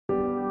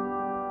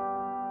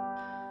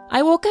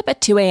I woke up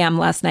at 2 a.m.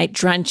 last night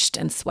drenched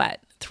in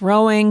sweat,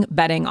 throwing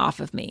bedding off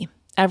of me.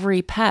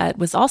 Every pet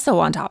was also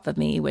on top of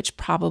me, which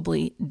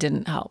probably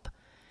didn't help.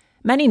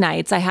 Many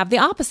nights I have the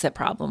opposite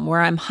problem,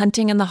 where I'm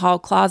hunting in the hall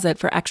closet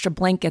for extra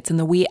blankets in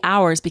the wee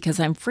hours because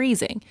I'm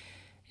freezing.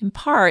 In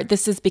part,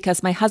 this is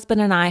because my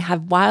husband and I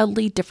have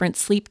wildly different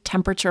sleep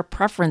temperature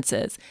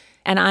preferences,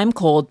 and I'm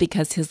cold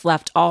because he's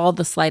left all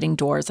the sliding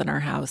doors in our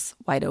house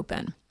wide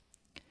open.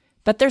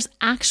 But there's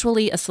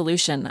actually a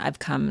solution I've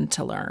come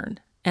to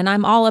learn. And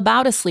I'm all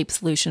about a sleep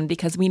solution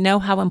because we know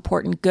how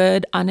important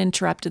good,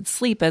 uninterrupted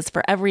sleep is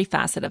for every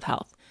facet of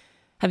health.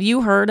 Have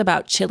you heard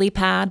about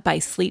ChiliPad by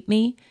Sleep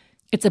Me?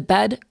 It's a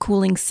bed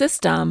cooling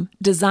system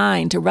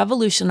designed to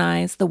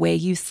revolutionize the way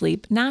you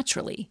sleep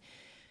naturally.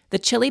 The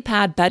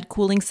ChiliPad bed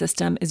cooling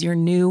system is your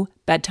new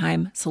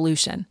bedtime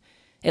solution.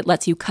 It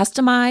lets you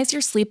customize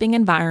your sleeping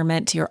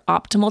environment to your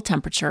optimal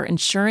temperature,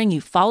 ensuring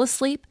you fall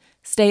asleep,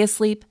 stay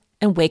asleep,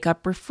 and wake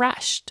up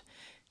refreshed.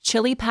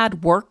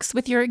 ChiliPad works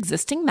with your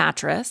existing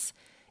mattress.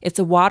 It's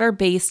a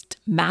water-based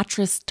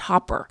mattress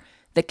topper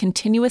that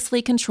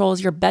continuously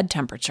controls your bed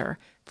temperature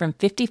from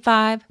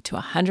 55 to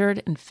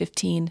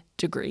 115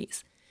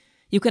 degrees.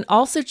 You can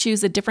also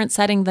choose a different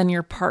setting than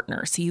your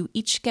partner, so you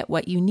each get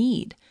what you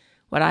need.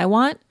 What I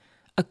want?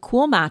 A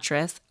cool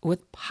mattress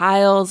with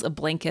piles of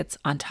blankets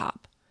on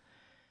top.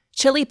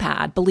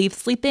 ChiliPad believes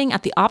sleeping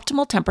at the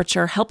optimal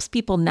temperature helps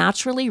people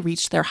naturally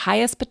reach their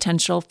highest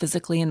potential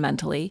physically and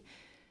mentally.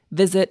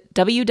 Visit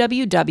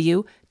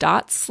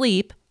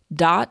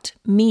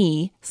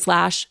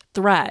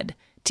www.sleep.me/thread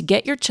to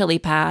get your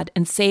ChiliPad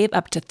and save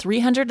up to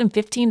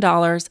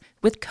 $315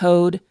 with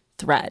code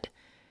THREAD.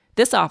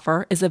 This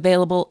offer is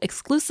available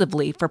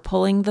exclusively for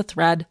Pulling the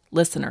Thread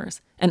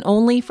listeners and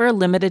only for a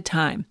limited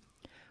time.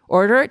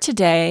 Order it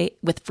today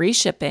with free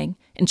shipping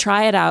and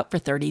try it out for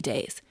 30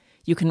 days.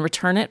 You can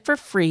return it for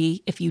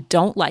free if you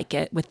don't like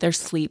it with their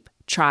sleep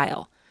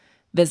trial.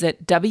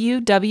 Visit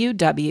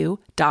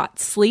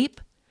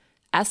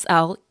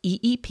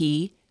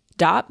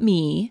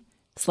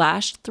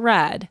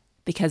www.sleep.me/thread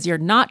because you're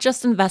not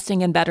just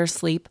investing in better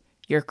sleep,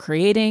 you're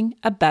creating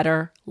a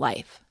better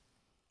life.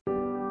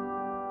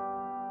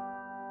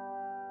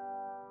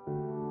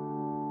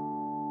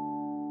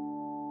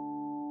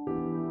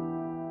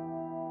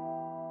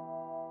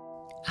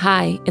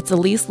 Hi, it's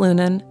Elise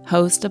Lunan,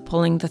 host of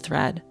Pulling the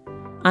Thread.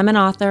 I'm an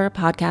author,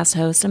 podcast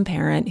host, and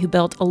parent who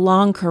built a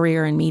long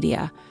career in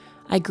media.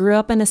 I grew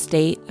up in a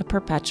state of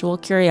perpetual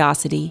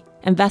curiosity,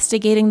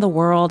 investigating the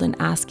world and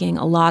asking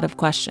a lot of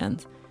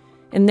questions.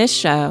 In this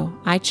show,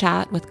 I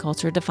chat with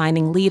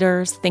culture-defining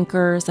leaders,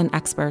 thinkers, and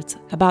experts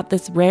about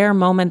this rare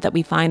moment that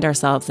we find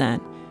ourselves in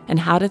and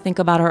how to think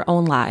about our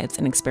own lives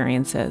and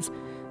experiences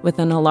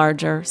within a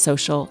larger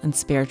social and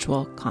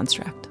spiritual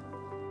construct.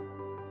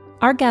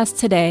 Our guest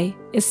today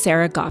is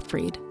Sara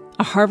Gottfried,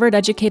 a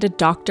Harvard-educated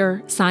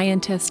doctor,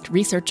 scientist,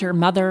 researcher,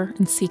 mother,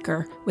 and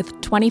seeker with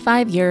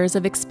 25 years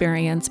of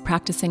experience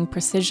practicing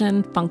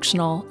precision,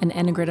 functional, and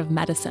integrative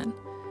medicine.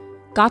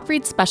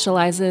 Gottfried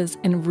specializes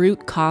in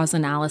root cause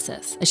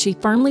analysis, as she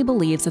firmly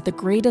believes that the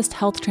greatest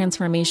health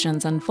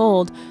transformations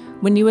unfold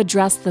when you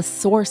address the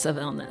source of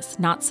illness,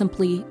 not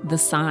simply the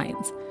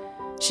signs.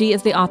 She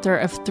is the author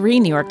of 3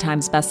 New York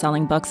Times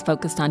bestselling books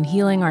focused on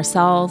healing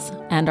ourselves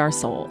and our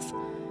souls.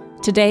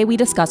 Today, we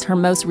discuss her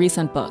most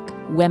recent book,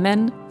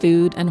 Women,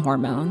 Food, and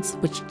Hormones,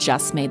 which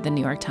just made the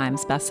New York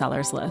Times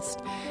bestsellers list.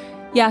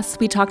 Yes,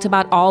 we talked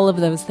about all of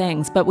those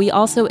things, but we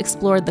also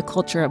explored the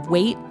culture of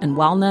weight and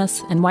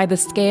wellness and why the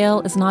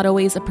scale is not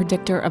always a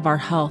predictor of our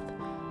health.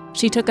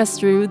 She took us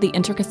through the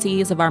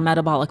intricacies of our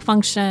metabolic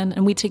function,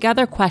 and we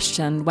together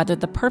questioned whether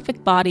the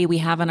perfect body we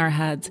have in our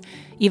heads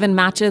even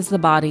matches the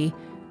body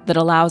that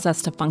allows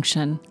us to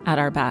function at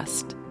our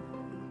best.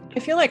 I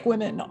feel like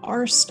women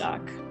are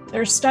stuck.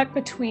 They're stuck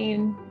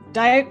between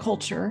diet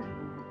culture,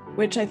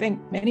 which I think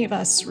many of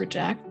us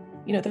reject.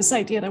 This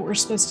idea that we're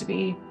supposed to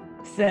be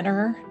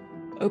thinner,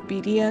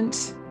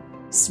 obedient,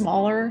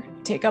 smaller,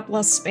 take up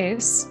less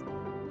space,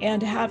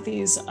 and have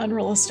these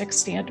unrealistic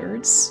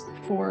standards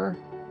for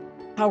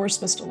how we're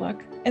supposed to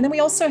look. And then we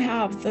also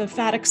have the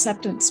fat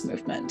acceptance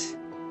movement.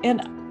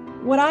 And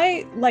what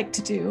I like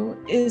to do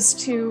is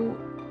to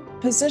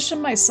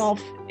position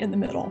myself in the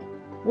middle,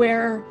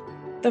 where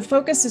the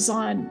focus is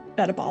on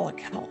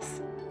metabolic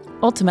health.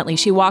 Ultimately,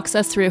 she walks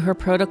us through her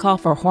protocol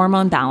for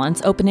hormone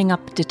balance, opening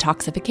up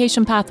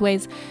detoxification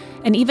pathways,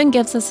 and even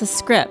gives us a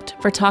script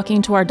for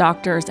talking to our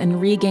doctors and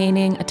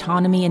regaining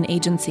autonomy and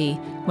agency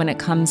when it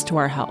comes to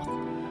our health.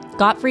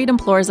 Gottfried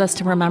implores us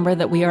to remember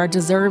that we are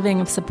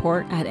deserving of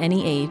support at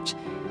any age,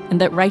 and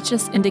that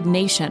righteous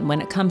indignation when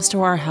it comes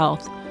to our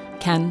health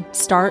can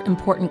start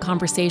important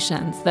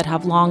conversations that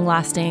have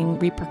long-lasting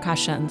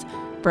repercussions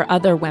for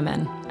other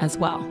women as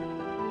well.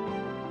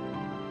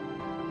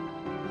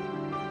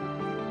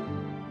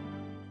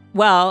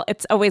 Well,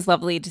 it's always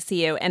lovely to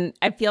see you. And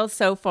I feel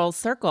so full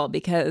circle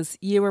because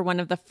you were one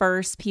of the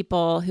first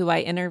people who I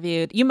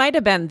interviewed. You might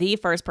have been the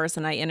first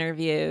person I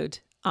interviewed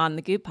on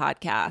the Goop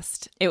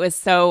podcast. It was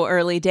so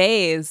early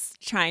days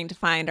trying to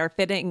find our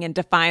fitting and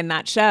define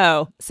that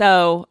show.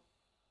 So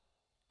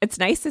It's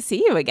nice to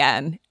see you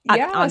again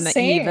Yeah, on the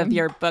eve of same.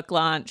 your book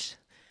launch.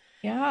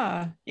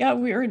 Yeah. Yeah,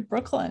 we were in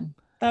Brooklyn.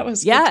 That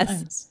was good Yes.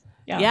 times.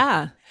 Yeah.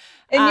 Yeah.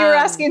 And you were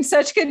Um, asking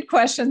such good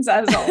questions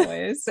as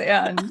always.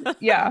 And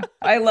yeah,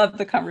 I love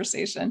the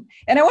conversation.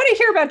 And I want to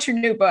hear about your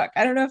new book.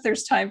 I don't know if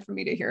there's time for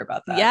me to hear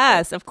about that, but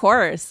yes, of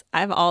course.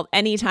 I have all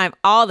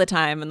the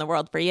time in the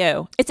world for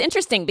you. It's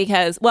interesting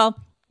because, well,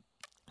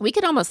 we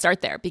could almost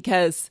start there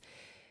because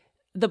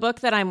the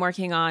book that I'm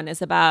working on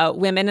is about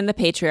women in the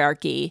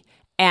patriarchy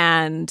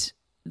and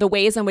the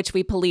ways in which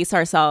we police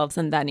ourselves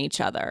and then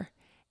each other.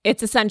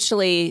 It's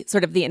essentially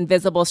sort of the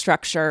invisible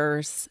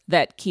structures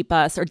that keep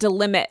us or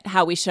delimit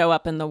how we show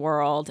up in the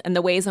world and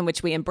the ways in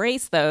which we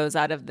embrace those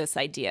out of this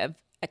idea of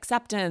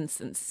acceptance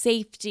and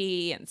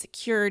safety and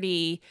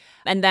security.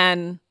 And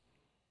then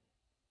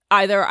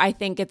either I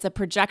think it's a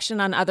projection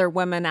on other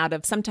women out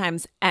of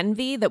sometimes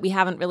envy that we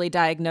haven't really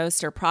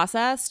diagnosed or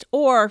processed,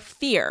 or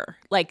fear,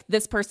 like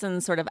this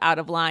person's sort of out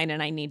of line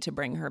and I need to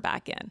bring her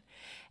back in.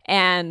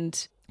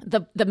 And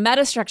the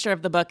meta structure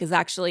of the book is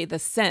actually the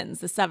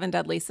sins, the 7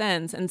 deadly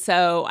sins. And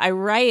so I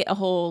write a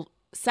whole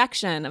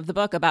section of the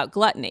book about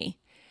gluttony,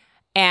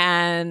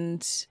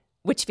 and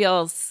which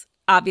feels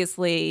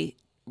obviously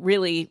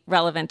really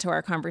relevant to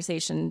our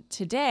conversation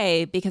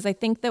today, because I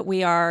think that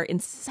we are in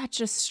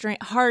such a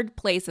hard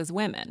place as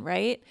women,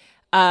 right?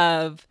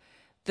 Of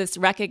this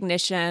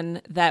recognition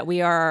that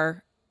we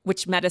are,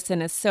 which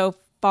medicine is so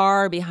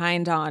far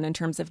behind on in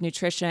terms of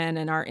nutrition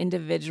and our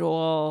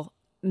individual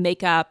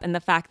makeup, and the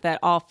fact that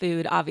all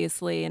food,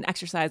 obviously, and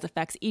exercise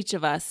affects each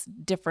of us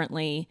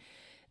differently,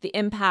 the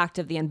impact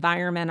of the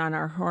environment on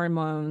our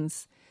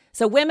hormones.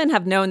 So women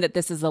have known that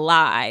this is a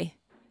lie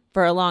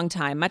for a long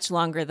time, much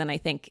longer than I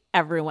think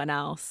everyone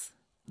else,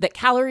 that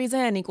calories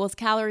in equals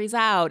calories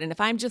out. And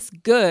if I'm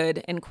just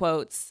good, in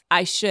quotes,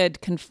 I should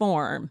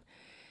conform.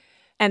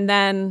 And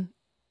then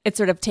it's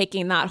sort of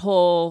taking that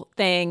whole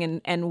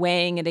thing and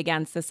weighing it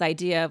against this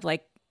idea of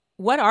like,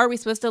 what are we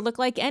supposed to look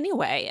like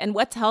anyway? And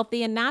what's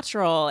healthy and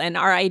natural? And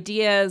our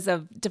ideas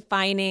of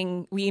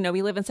defining, we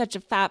live in such a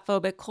fat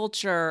phobic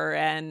culture,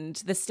 and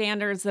the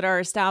standards that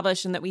are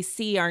established and that we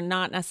see are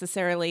not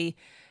necessarily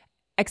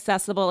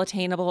accessible,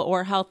 attainable,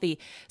 or healthy.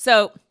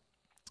 So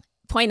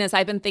point is,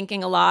 I've been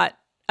thinking a lot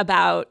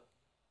about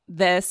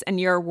this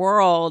and your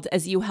world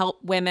as you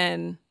help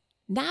women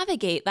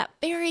navigate that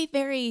very,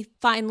 very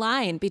fine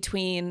line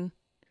between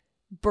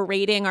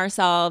berating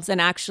ourselves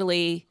and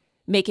actually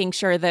making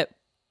sure that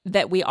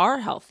we are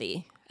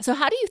healthy. So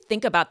how do you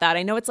think about that?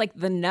 I know it's like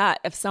the nut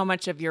of so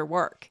much of your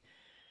work.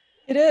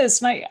 it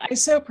is. And I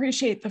so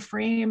appreciate the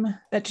frame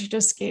that you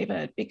just gave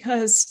it,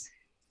 because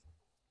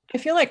I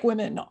feel like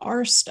women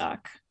are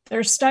stuck.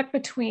 They're stuck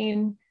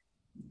between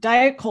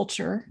diet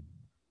culture,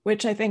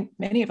 which I think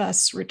many of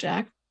us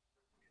reject.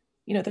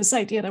 This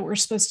idea that we're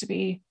supposed to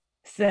be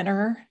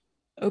thinner,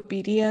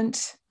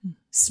 obedient,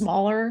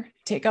 smaller,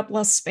 take up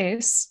less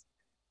space,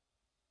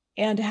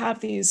 and have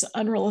these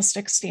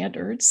unrealistic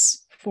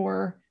standards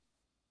for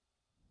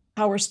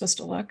how we're supposed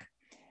to look.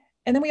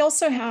 And then we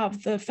also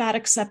have the fat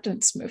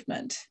acceptance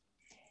movement.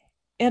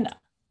 And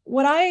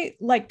what I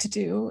like to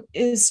do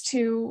is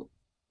to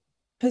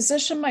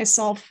position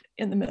myself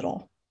in the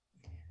middle,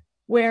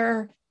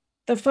 where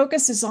the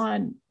focus is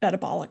on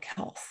metabolic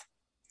health.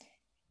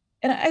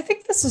 And I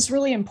think this is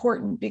really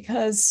important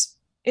because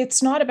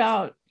it's not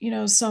about,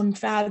 some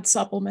fad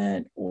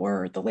supplement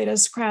or the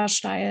latest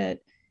crash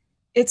diet.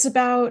 It's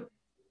about,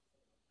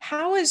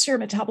 how is your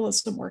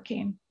metabolism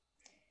working?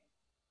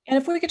 And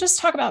if we could just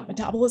talk about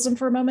metabolism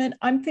for a moment,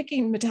 I'm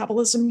thinking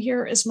metabolism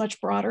here is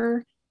much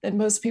broader than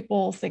most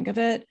people think of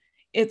it.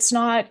 It's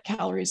not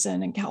calories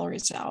in and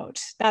calories out.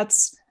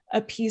 That's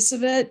a piece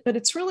of it, but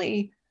it's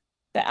really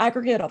the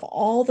aggregate of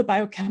all the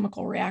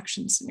biochemical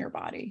reactions in your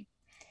body.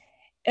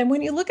 And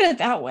when you look at it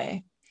that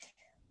way,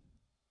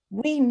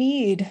 we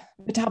need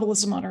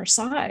metabolism on our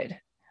side.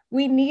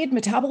 We need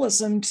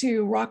metabolism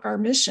to rock our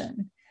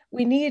mission.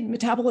 We need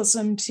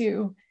metabolism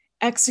to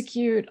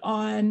execute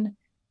on,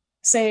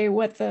 say,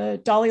 what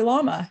the Dalai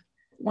Lama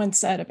once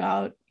said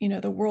about,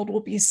 the world will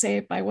be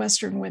saved by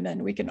Western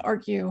women. We can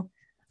argue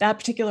that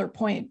particular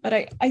point, but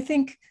I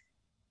think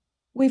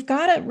we've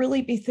got to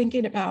really be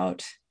thinking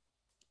about,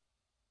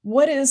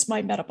 what is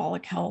my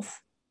metabolic health?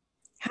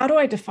 How do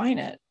I define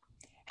it?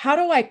 How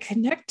do I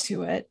connect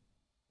to it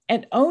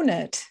and own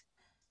it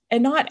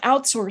and not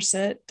outsource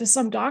it to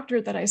some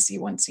doctor that I see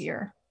once a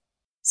year?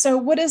 So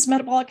what is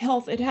metabolic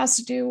health? It has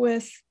to do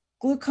with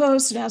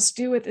glucose. It has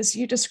to do with, as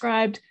you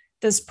described,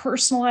 this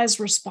personalized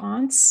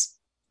response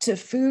to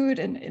food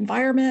and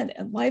environment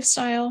and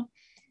lifestyle.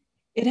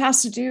 It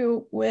has to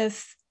do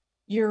with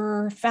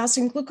your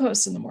fasting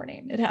glucose in the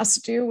morning. It has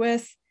to do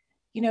with,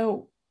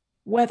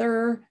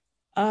 whether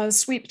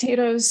sweet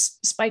potatoes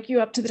spike you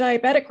up to the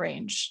diabetic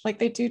range like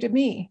they do to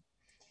me.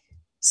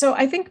 So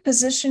I think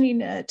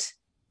positioning it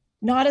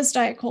not as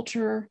diet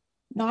culture,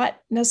 not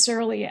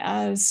necessarily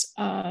as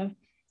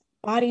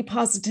body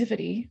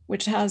positivity,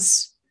 which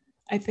has,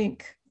 I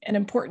think, an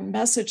important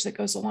message that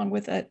goes along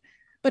with it,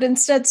 but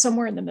instead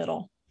somewhere in the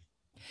middle.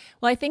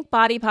 Well, I think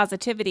body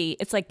positivity,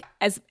 it's like,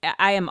 as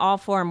I am all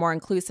for more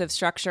inclusive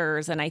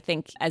structures. And I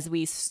think as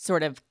we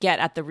sort of get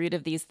at the root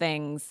of these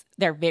things,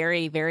 they're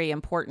very, very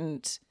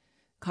important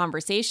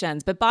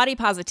conversations. But body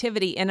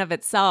positivity in of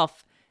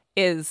itself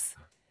is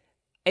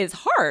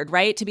hard,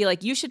 right? To be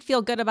like, you should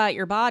feel good about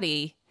your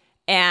body.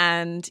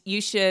 And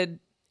you should,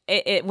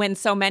 when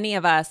so many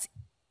of us,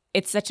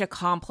 it's such a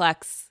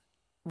complex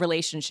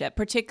relationship,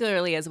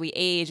 particularly as we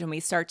age and we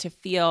start to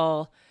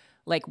feel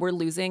like we're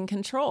losing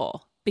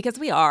control. Because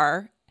we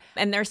are.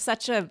 And there's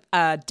such a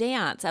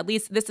dance. At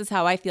least this is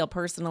how I feel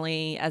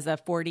personally as a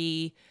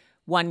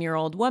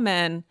 41-year-old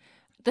woman.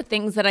 The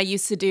things that I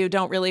used to do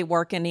don't really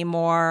work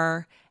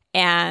anymore.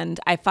 And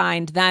I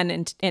find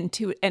then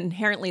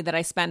inherently that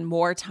I spend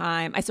more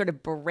time. I sort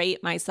of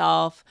berate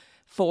myself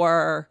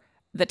for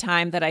the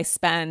time that I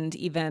spend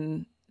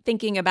even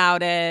thinking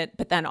about it.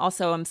 But then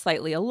also I'm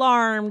slightly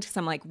alarmed because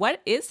I'm like,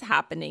 what is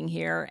happening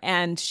here?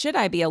 And should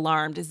I be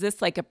alarmed? Is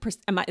this like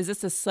is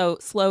this a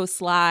slow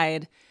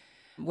slide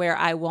where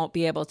I won't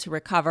be able to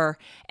recover?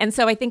 And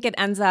so I think it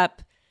ends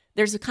up,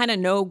 there's a kind of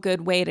no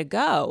good way to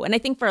go. And I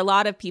think for a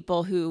lot of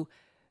people who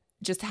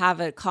just have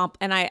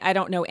and I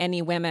don't know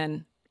any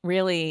women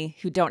really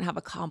who don't have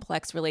a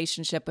complex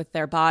relationship with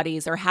their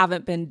bodies or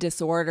haven't been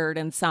disordered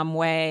in some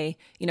way.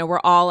 You know, we're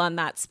all on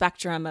that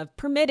spectrum of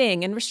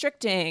permitting and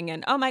restricting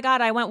and, oh my God,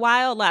 I went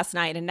wild last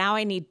night and now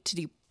I need to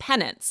do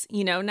penance.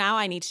 You know, now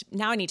I need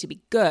to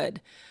be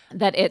good.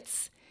 That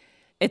it's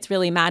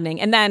really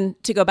maddening. And then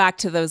to go back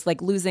to those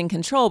like losing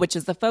control, which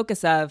is the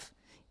focus of,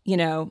 you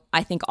know,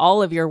 I think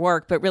all of your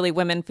work, but really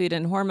Women, Food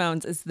and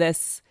Hormones is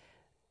this,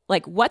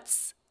 like,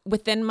 what's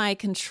within my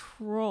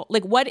control?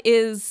 Like,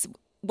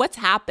 what's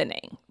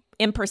happening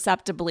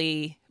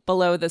imperceptibly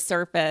below the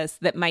surface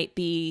that might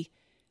be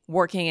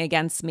working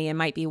against me and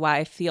might be why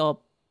I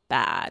feel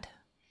bad?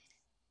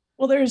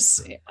 Well,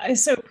 I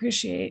so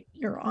appreciate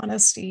your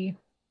honesty.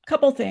 A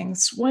couple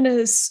things. One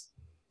is,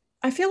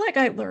 I feel like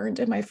I learned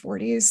in my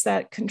 40s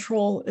that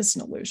control is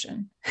an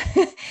illusion.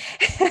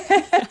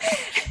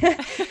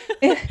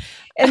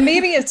 and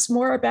maybe it's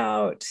more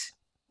about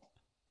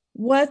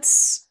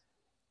what's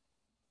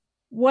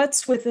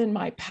within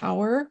my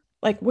power.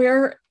 Like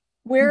where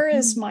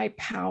is my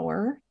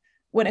power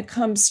when it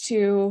comes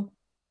to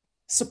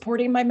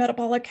supporting my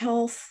metabolic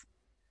health?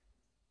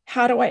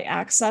 How do I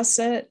access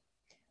it?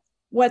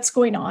 What's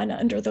going on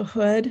under the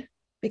hood?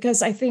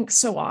 Because I think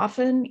so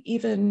often,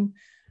 even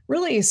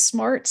really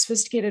smart,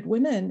 sophisticated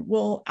women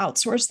will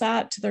outsource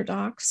that to their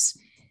docs.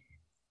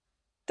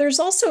 There's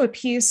also a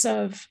piece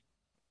of,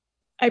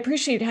 I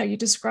appreciate how you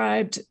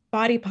described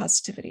body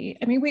positivity.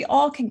 I mean, we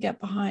all can get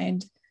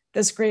behind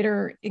this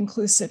greater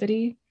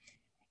inclusivity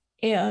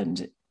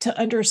and to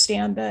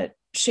understand that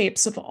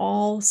shapes of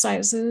all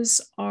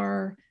sizes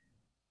are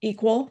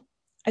equal.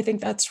 I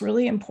think that's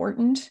really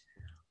important.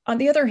 On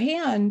the other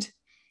hand,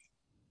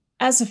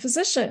 as a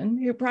physician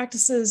who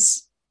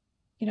practices,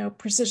 you know,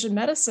 precision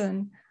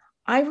medicine,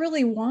 I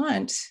really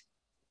want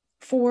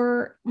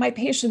for my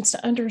patients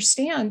to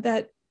understand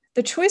that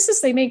the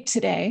choices they make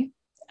today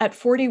at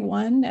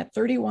 41, at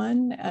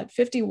 31, at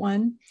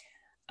 51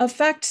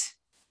 affect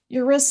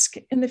your risk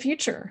in the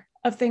future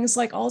of things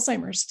like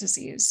Alzheimer's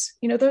disease.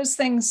 You know, those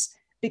things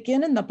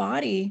begin in the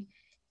body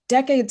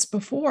decades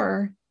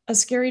before a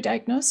scary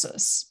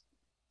diagnosis,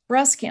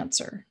 breast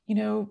cancer, you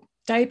know,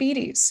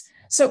 diabetes.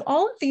 So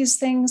all of these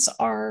things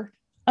are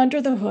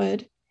under the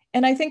hood.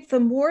 And I think the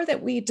more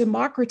that we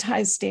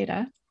democratize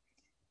data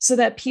so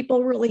that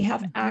people really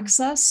have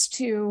access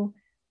to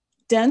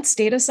dense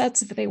data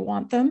sets if they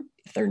want them,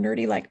 if they're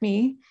nerdy like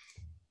me,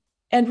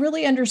 and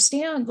really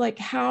understand like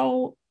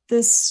how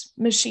this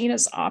machine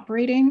is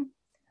operating,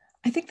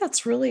 I think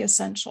that's really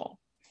essential.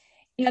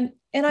 And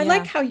I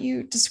like how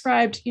you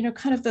described, you know,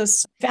 kind of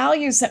those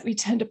values that we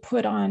tend to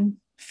put on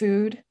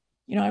food.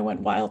 You know, I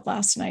went wild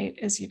last night,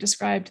 as you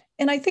described.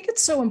 And I think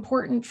it's so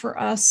important for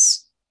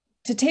us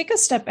to take a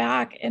step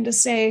back and to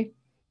say,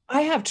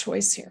 I have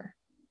choice here.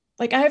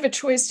 Like I have a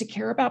choice to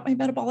care about my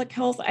metabolic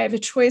health. I have a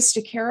choice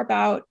to care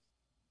about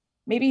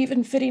maybe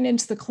even fitting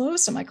into the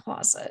clothes in my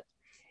closet.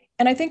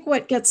 And I think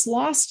what gets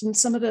lost in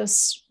some of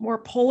this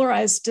more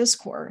polarized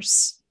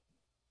discourse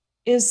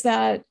is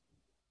that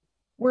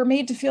we're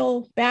made to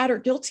feel bad or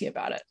guilty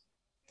about it.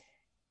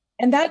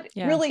 And that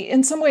really,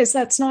 in some ways,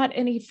 that's not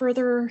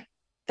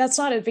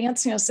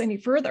advancing us any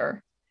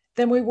further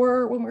than we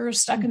were when we were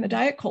stuck in the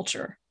diet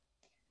culture.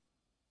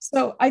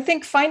 So I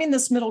think finding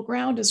this middle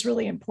ground is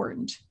really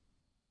important.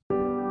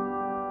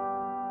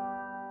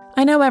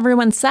 I know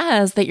everyone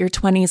says that your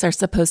 20s are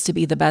supposed to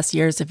be the best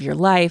years of your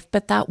life,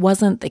 but that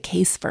wasn't the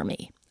case for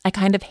me. I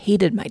kind of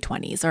hated my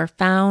 20s or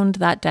found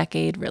that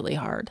decade really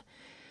hard.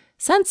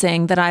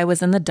 Sensing that I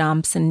was in the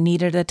dumps and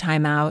needed a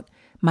timeout,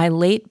 my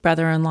late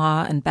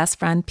brother-in-law and best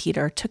friend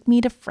Peter took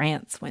me to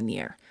France one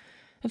year.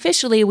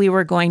 Officially, we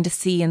were going to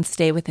see and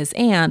stay with his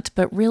aunt,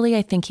 but really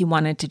I think he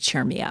wanted to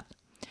cheer me up.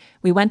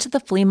 We went to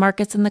the flea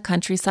markets in the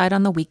countryside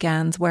on the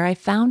weekends where I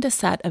found a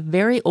set of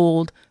very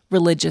old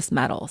religious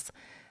medals.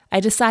 I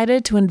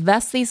decided to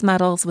invest these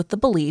medals with the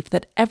belief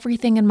that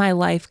everything in my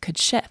life could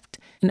shift,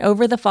 And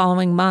over the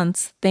following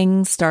months,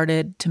 things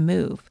started to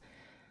move.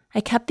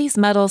 I kept these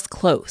medals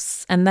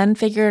close and then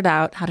figured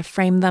out how to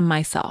frame them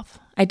myself.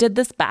 I did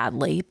this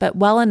badly, but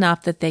well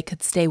enough that they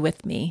could stay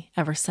with me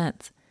ever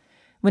since.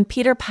 When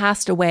Peter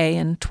passed away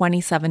in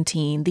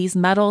 2017, these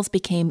medals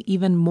became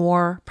even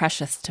more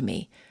precious to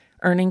me,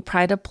 earning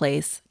pride of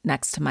place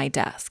next to my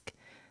desk.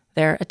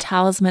 They're a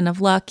talisman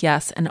of luck,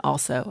 yes, and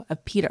also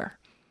of Peter.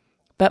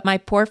 But my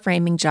poor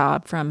framing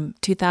job from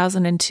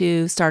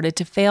 2002 started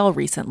to fail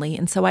recently,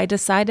 and so I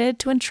decided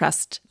to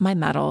entrust my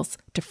medals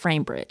to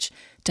FrameBridge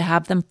to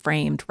have them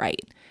framed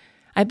right.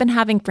 I've been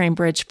having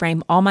FrameBridge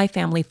frame all my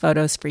family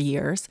photos for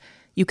years.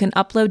 You can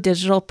upload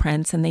digital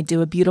prints, and they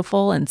do a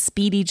beautiful and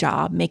speedy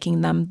job,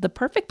 making them the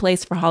perfect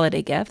place for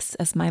holiday gifts,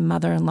 as my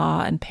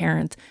mother-in-law and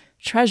parents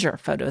treasure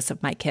photos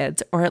of my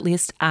kids, or at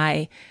least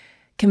I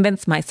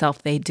convince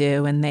myself they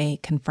do, and they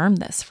confirm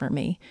this for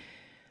me.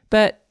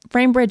 But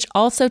FrameBridge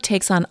also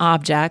takes on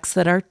objects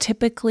that are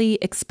typically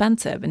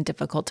expensive and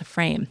difficult to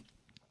frame,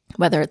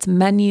 whether it's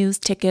menus,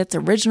 tickets,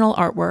 original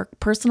artwork,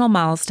 personal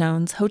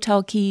milestones,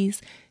 hotel keys,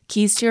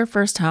 keys to your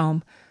first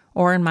home,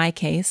 or in my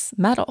case,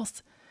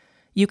 medals.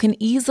 You can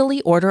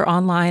easily order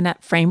online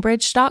at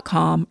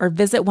framebridge.com or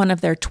visit one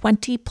of their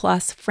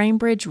 20-plus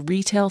FrameBridge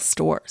retail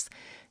stores.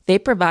 They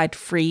provide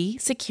free,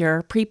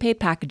 secure, prepaid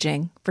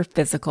packaging for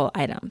physical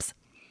items.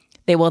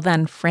 They will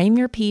then frame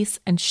your piece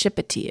and ship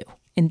it to you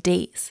in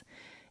days.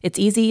 It's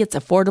easy, it's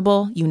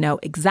affordable, you know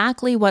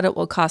exactly what it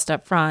will cost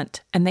up front,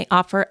 and they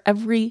offer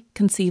every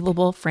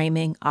conceivable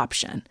framing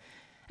option.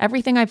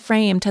 Everything I've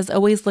framed has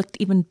always looked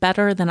even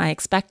better than I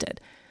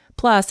expected.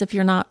 Plus, if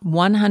you're not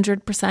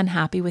 100%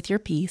 happy with your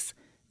piece,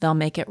 they'll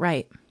make it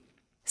right.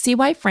 See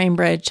why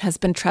FrameBridge has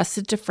been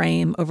trusted to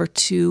frame over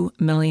 2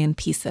 million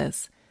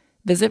pieces.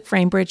 Visit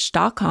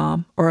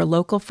framebridge.com or a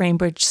local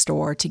FrameBridge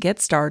store to get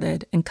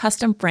started and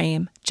custom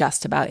frame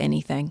just about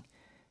anything.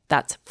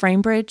 That's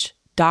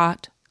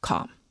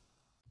framebridge.com.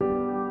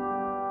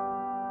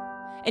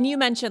 And you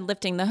mentioned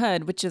lifting the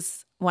hood, which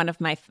is one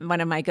of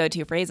my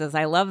go-to phrases.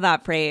 I love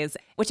that phrase,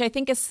 which I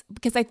think is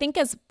because I think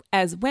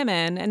as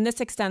women, and this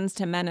extends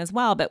to men as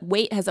well, but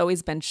weight has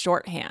always been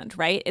shorthand,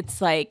 right? It's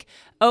like,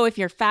 oh, if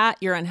you're fat,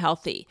 you're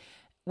unhealthy.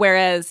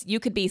 Whereas you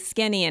could be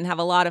skinny and have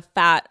a lot of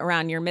fat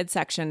around your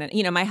midsection.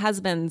 And, my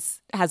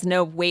husband's has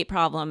no weight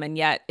problem and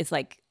yet is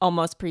like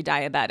almost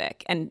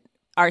pre-diabetic. And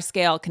our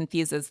scale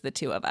confuses the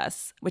two of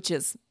us, which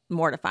is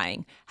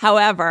mortifying.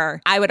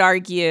 However, I would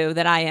argue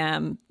that I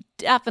am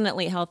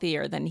definitely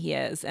healthier than he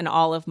is in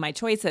all of my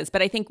choices.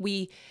 But I think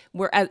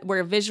we're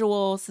a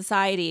visual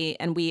society,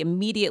 and we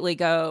immediately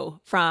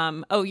go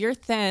from, oh, you're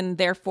thin,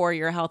 therefore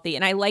you're healthy.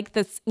 And I like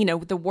this,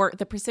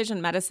 the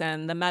precision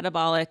medicine, the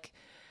metabolic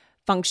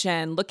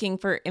function, looking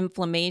for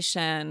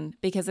inflammation,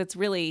 because it's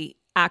really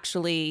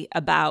actually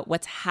about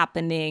what's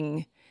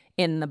happening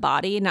in the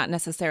body, not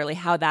necessarily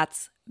how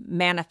that's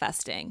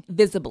manifesting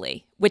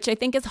visibly, which I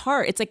think is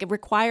hard. It's like it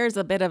requires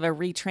a bit of a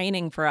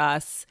retraining for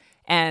us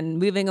and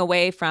moving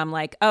away from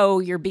like, oh,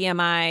 your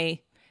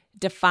BMI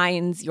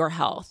defines your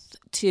health,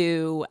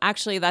 to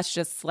actually that's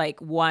just like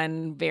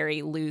one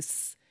very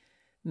loose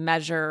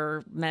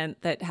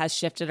measurement that has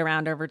shifted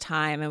around over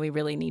time, and we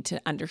really need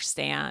to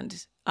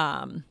understand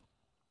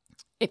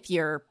if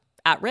you're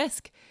at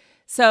risk.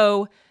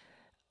 So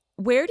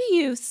where do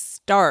you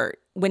start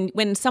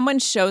when someone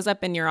shows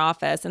up in your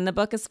office? And the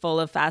book is full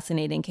of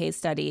fascinating case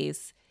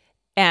studies.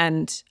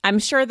 And I'm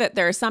sure that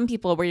there are some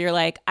people where you're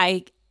like,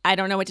 I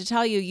don't know what to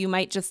tell you. You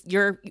might just,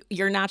 you're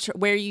not sure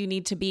where you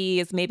need to be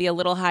is maybe a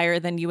little higher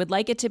than you would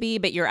like it to be,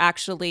 but you're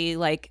actually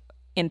like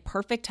in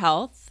perfect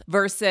health,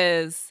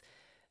 versus,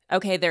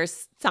 okay,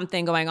 there's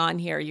something going on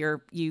here.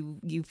 You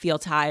feel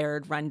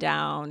tired, run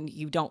down,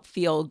 you don't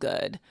feel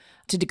good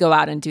to go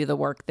out and do the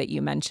work that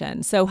you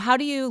mentioned. So how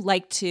do you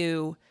like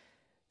to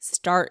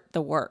start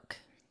the work?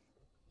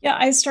 Yeah,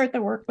 I start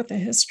the work with the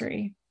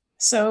history.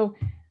 So,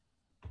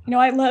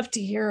 I love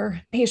to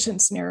hear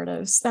patients'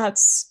 narratives.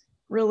 That's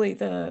really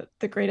the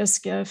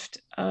greatest gift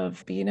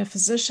of being a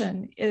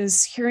physician,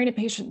 is hearing a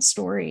patient's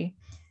story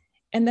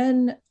and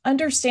then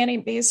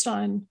understanding based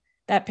on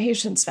that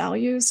patient's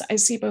values. I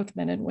see both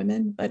men and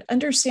women, but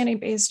understanding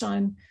based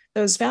on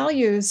those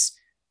values,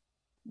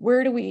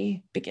 where do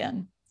we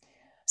begin?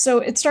 So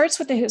it starts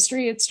with the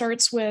history. It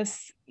starts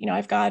with,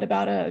 I've got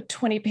about a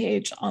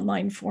 20-page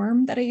online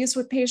form that I use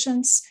with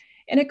patients,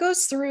 and it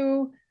goes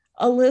through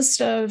a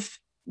list of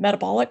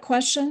metabolic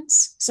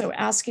questions. So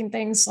asking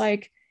things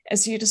like,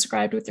 as you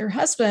described with your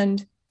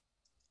husband,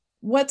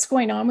 what's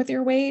going on with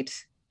your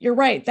weight? You're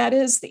right, that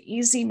is the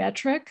easy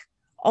metric,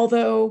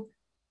 although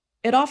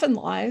it often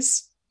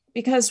lies,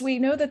 because we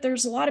know that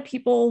there's a lot of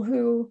people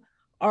who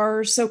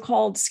are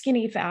so-called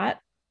skinny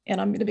fat. And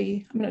I'm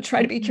going to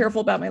try to be careful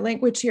about my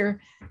language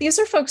here. These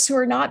are folks who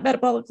are not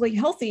metabolically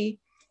healthy,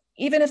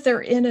 even if they're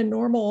in a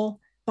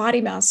normal body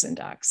mass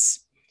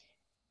index.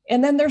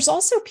 And then there's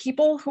also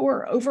people who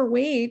are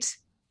overweight,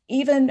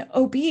 even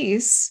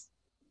obese,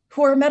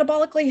 who are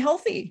metabolically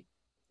healthy.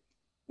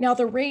 Now,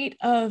 the rate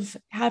of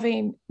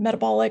having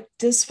metabolic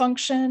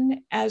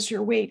dysfunction as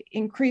your weight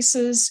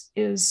increases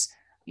is,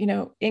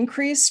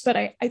 increase. But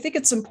I think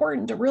it's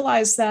important to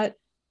realize that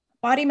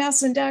body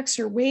mass index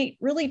or weight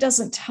really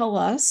doesn't tell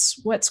us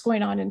what's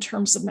going on in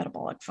terms of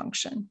metabolic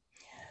function.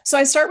 So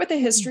I start with the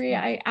history.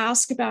 I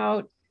ask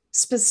about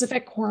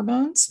specific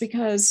hormones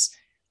because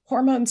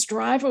hormones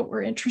drive what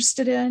we're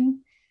interested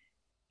in.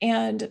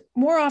 And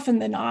more often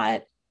than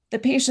not, the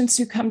patients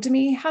who come to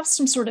me have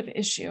some sort of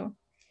issue.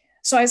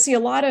 So I see a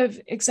lot of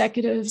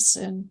executives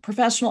and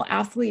professional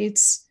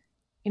athletes.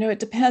 It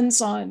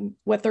depends on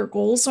what their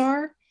goals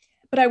are.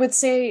 But I would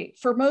say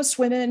for most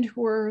women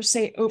who are,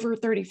 say, over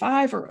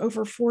 35 or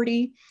over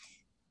 40,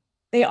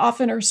 they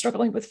often are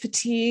struggling with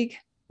fatigue.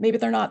 Maybe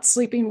they're not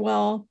sleeping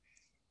well.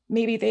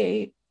 Maybe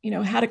they,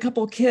 had a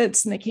couple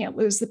kids and they can't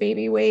lose the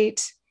baby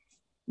weight.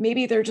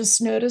 Maybe they're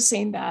just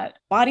noticing that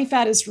body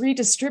fat is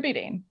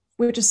redistributing,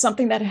 which is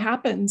something that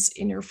happens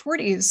in your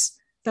 40s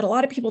that a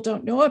lot of people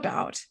don't know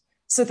about.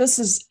 So this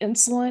is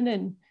insulin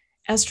and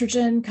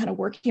estrogen kind of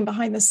working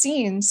behind the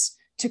scenes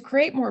to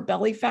create more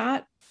belly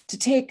fat, to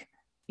take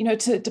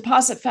to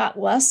deposit fat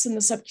less in the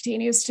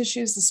subcutaneous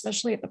tissues,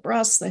 especially at the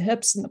breasts, the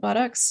hips, and the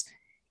buttocks,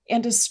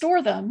 and to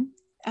store them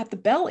at the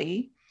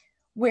belly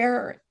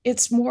where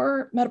it's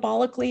more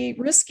metabolically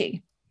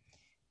risky.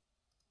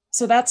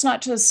 So that's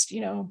not just,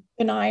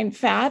 benign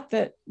fat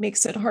that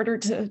makes it harder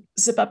to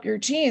zip up your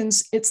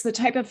jeans. It's the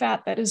type of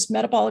fat that is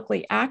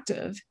metabolically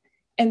active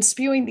and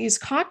spewing these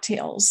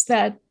cocktails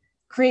that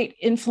create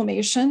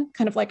inflammation,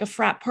 kind of like a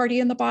frat party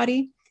in the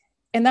body.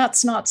 And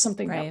that's not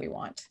something that we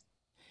want.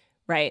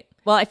 Right.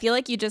 Well, I feel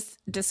like you just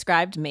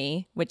described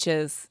me, which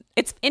is,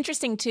 it's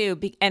interesting too.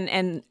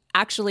 And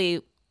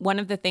actually, one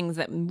of the things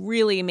that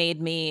really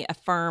made me a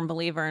firm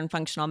believer in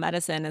functional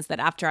medicine is that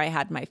after I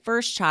had my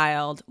first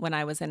child, when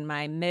I was in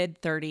my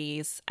mid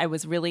 30s,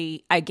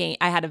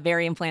 I had a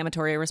very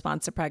inflammatory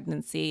response to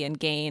pregnancy and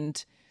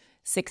gained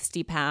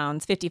 60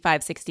 pounds,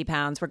 55, 60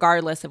 pounds,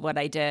 regardless of what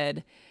I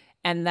did.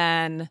 And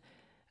then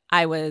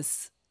I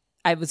was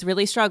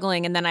really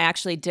struggling. And then I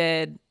actually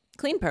did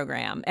clean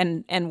program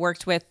and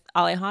worked with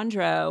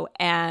Alejandro,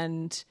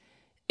 and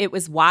it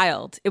was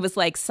wild. It was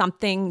like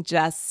something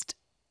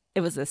it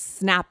was a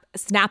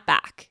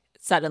snapback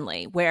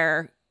suddenly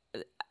where,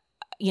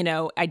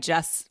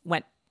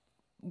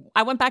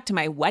 I went back to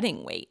my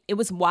wedding weight. It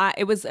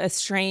was a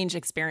strange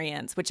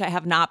experience, which I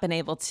have not been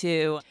able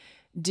to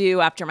do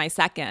after my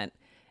second.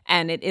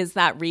 And it is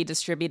that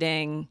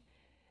redistributing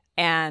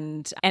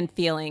and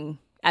feeling,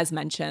 as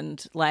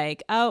mentioned,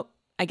 like, oh,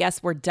 I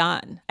guess we're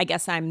done. I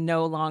guess I'm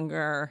no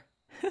longer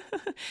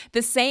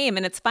the same.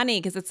 And it's funny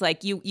because it's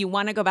like you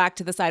want to go back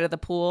to the side of the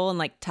pool and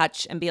like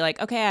touch and be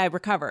like, okay, I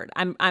recovered.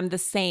 I'm the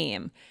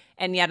same.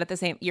 And yet at the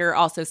same, you're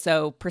also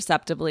so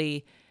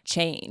perceptibly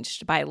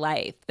changed by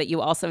life that you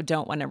also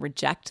don't want to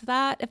reject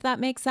that, if that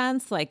makes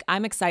sense. Like,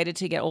 I'm excited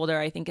to get older.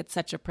 I think it's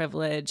such a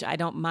privilege. I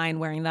don't mind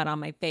wearing that on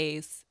my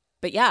face.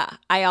 But yeah,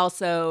 I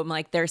also am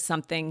like, there's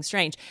something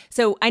strange.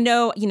 So I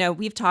know,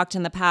 we've talked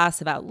in the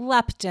past about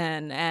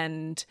leptin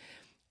and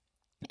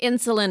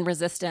insulin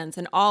resistance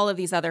and all of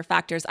these other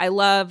factors. I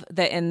love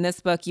that in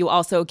this book, you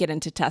also get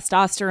into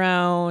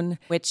testosterone,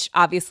 which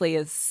obviously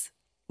is,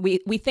 we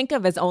think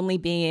of as only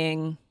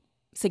being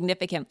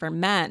significant for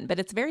men, but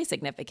it's very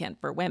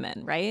significant for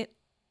women, right?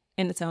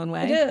 In its own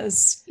way. It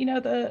is.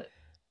 The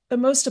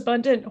most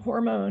abundant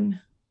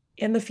hormone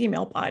in the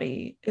female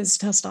body is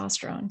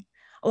testosterone.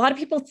 A lot of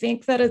people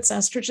think that it's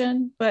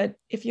estrogen, but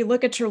if you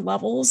look at your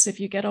levels, if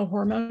you get a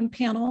hormone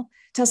panel,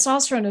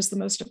 testosterone is the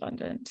most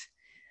abundant.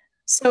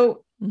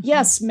 So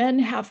yes, men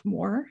have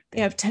more.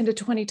 They have 10 to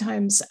 20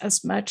 times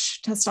as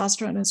much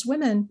testosterone as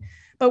women,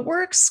 but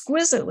we're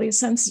exquisitely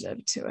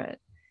sensitive to it.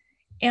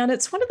 And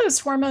it's one of those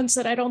hormones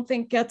that I don't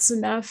think gets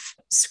enough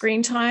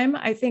screen time.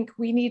 I think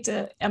we need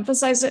to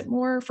emphasize it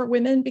more for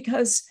women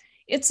because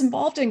it's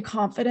involved in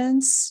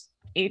confidence,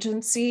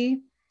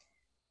 agency.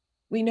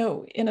 We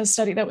know in a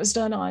study that was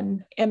done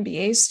on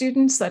MBA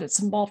students that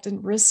it's involved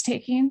in risk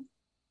taking,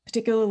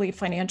 particularly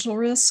financial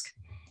risk.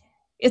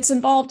 It's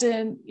involved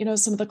in,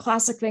 some of the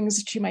classic things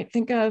that you might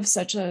think of,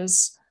 such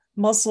as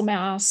muscle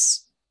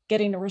mass,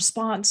 getting a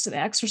response to the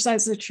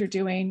exercise that you're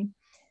doing.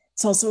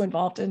 It's also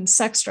involved in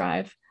sex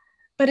drive,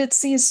 but it's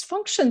these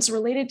functions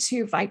related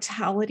to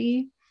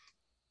vitality,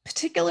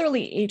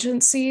 particularly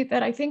agency,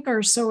 that I think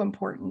are so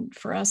important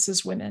for us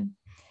as women.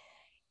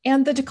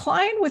 And the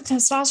decline with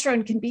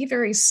testosterone can be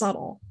very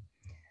subtle.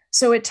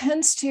 So it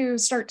tends to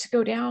start to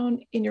go down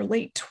in your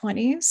late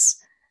 20s,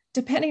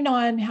 depending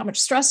on how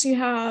much stress you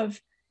have,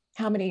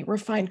 how many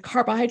refined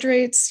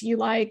carbohydrates you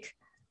like.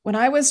 When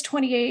I was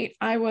 28,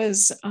 I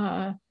was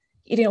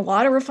eating a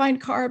lot of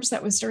refined carbs.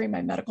 That was during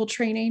my medical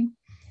training.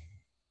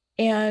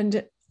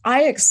 And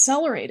I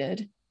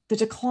accelerated the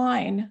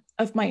decline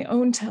of my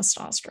own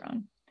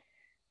testosterone.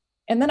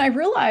 And then I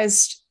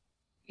realized,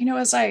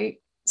 as I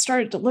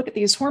started to look at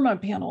these hormone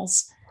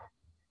panels,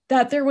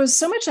 that there was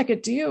so much I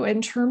could do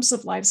in terms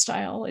of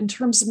lifestyle, in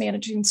terms of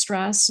managing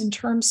stress, in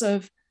terms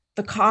of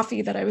the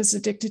coffee that I was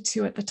addicted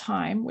to at the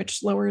time,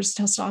 which lowers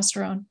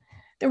testosterone.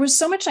 There was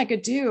so much I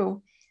could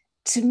do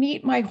to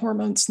meet my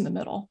hormones in the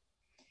middle.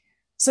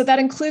 So that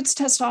includes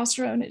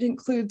testosterone, it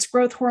includes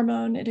growth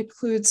hormone, it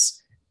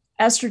includes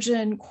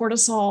estrogen,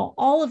 cortisol,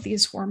 all of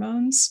these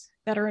hormones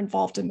that are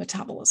involved in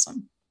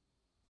metabolism.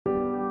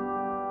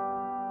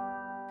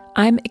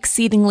 I'm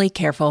exceedingly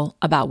careful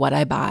about what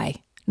I buy,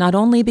 not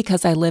only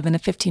because I live in a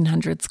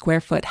 1,500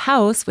 square foot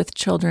house with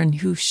children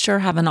who sure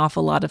have an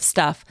awful lot of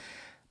stuff,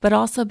 but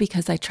also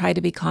because I try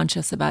to be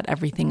conscious about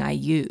everything I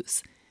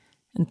use.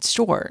 In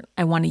short,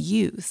 I want to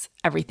use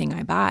everything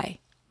I buy.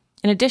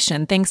 In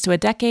addition, thanks to a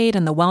decade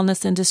in the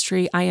wellness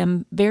industry, I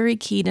am very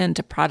keyed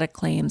into product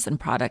claims and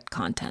product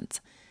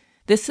content.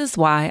 This is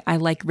why I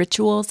like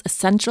Ritual's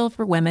Essential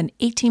for Women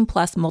 18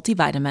 Plus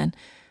multivitamin,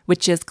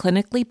 which is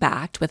clinically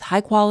backed with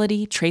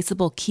high-quality,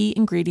 traceable key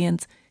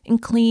ingredients in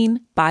clean,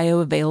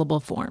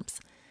 bioavailable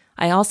forms.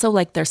 I also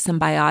like their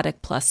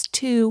Symbiotic Plus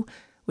 2,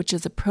 which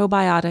is a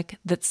probiotic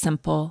that's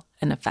simple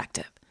and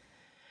effective.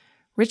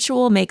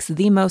 Ritual makes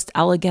the most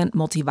elegant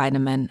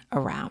multivitamin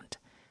around.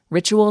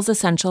 Ritual's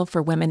Essential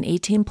for Women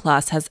 18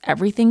 Plus has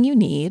everything you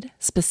need,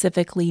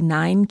 specifically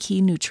 9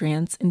 key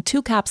nutrients in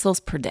 2 capsules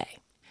per day.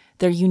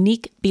 Their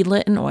unique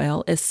beadlet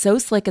oil is so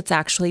slick it's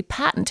actually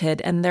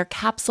patented, and their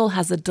capsule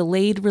has a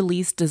delayed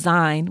release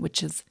design,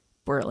 which is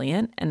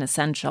brilliant and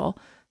essential,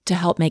 to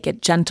help make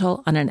it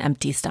gentle on an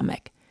empty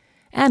stomach.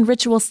 And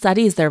Ritual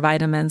studies their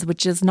vitamins,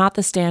 which is not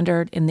the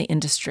standard in the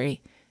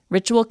industry.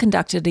 Ritual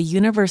conducted a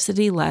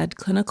university-led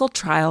clinical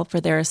trial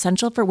for their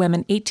Essential for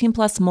Women 18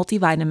 Plus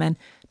multivitamin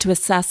to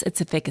assess its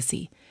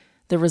efficacy.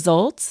 The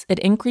results? It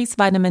increased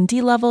vitamin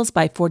D levels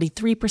by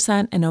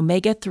 43% and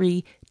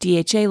omega-3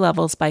 DHA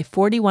levels by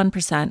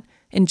 41%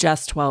 in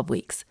just 12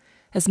 weeks.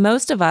 As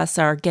most of us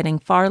are getting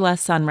far less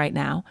sun right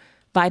now,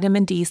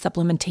 vitamin D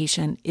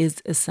supplementation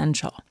is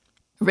essential.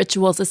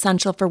 Ritual's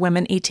Essential for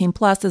Women 18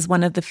 Plus is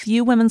one of the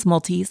few women's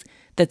multis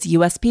that's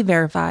USP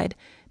verified,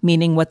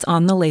 meaning what's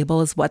on the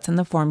label is what's in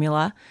the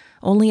formula.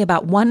 Only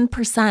about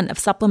 1% of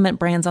supplement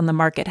brands on the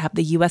market have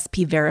the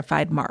USP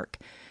verified mark.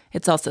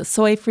 It's also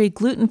soy-free,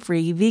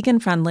 gluten-free,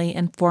 vegan-friendly,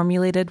 and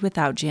formulated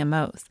without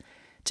GMOs.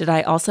 Did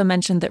I also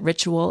mention that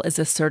Ritual is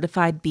a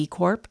certified B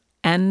Corp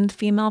and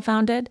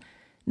female-founded?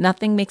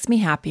 Nothing makes me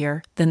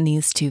happier than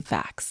these 2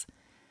 facts.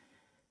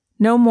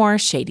 No more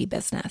shady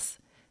business.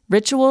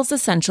 Ritual's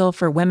Essential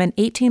for Women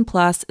 18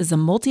 Plus is a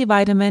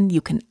multivitamin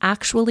you can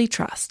actually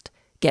trust.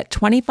 Get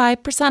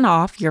 25%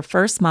 off your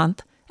first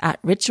month at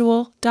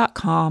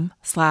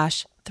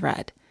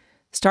ritual.com/thread.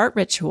 Start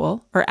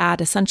Ritual or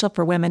add Essential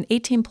for Women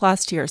 18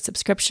 Plus to your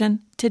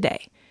subscription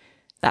today.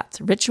 That's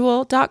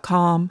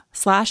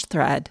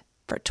ritual.com/thread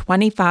for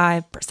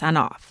 25%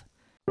 off.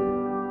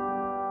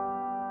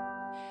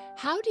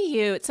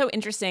 It's so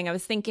interesting. I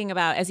was thinking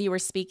about, as you were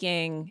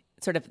speaking,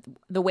 sort of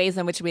the ways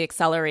in which we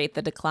accelerate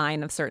the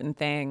decline of certain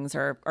things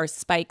or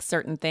spike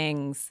certain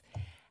things.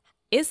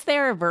 Is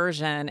there a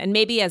version, and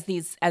maybe as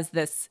we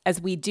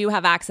do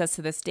have access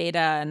to this data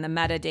and the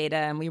metadata,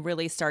 and we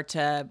really start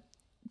to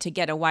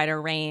get a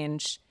wider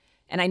range,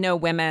 and I know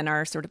women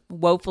are sort of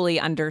woefully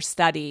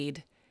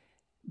understudied,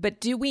 but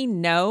do we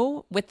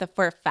know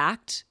for a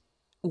fact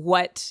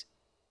what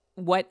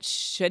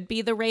should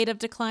be the rate of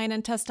decline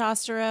in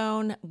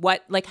testosterone?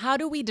 How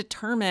do we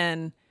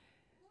determine?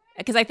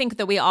 Because I think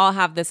that we all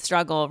have this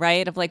struggle,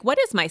 right? Of what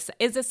is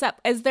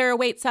there a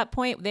weight set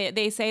point?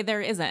 They say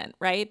there isn't,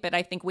 right? But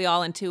I think we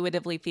all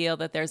intuitively feel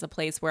that there's a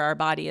place where our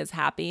body is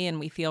happy and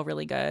we feel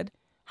really good.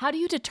 How do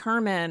you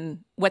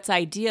determine what's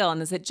ideal?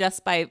 And is it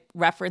just by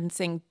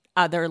referencing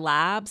other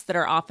labs that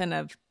are often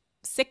of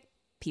sick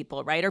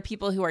people, right? Or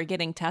people who are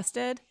getting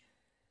tested?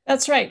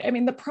 That's right. I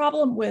mean, the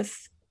problem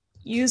with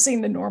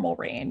using the normal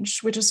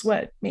range, which is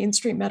what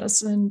mainstream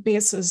medicine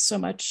bases so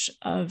much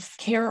of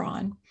care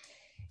on,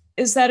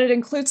 is that it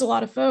includes a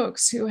lot of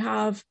folks who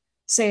have,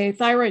 say,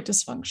 thyroid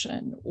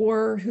dysfunction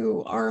or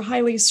who are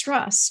highly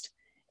stressed.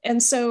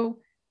 And so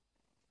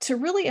to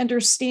really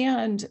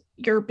understand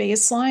your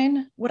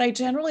baseline, what I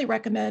generally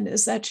recommend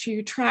is that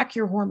you track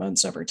your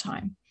hormones over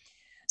time.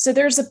 So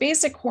there's a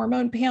basic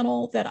hormone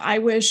panel that I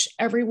wish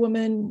every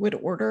woman would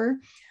order.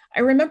 I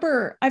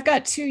remember I've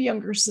got 2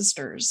 younger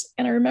sisters,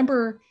 and I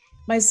remember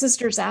my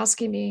sisters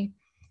asking me,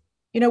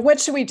 what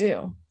should we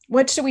do?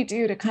 What should we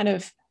do to kind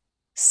of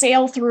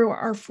sail through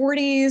our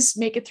 40s,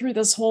 make it through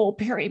this whole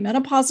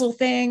perimenopausal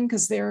thing,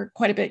 because they're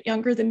quite a bit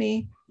younger than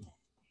me.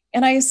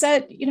 And I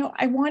said,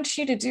 I want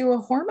you to do a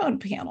hormone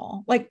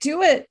panel.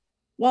 Do it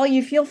while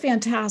you feel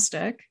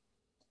fantastic.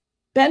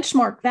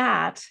 Benchmark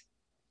that.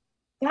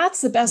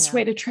 That's the best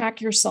way to track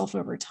yourself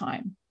over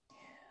time.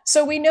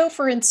 So we know,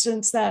 for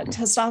instance, that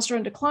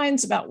testosterone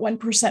declines about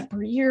 1%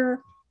 per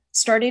year,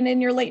 starting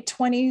in your late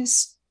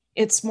 20s.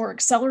 It's more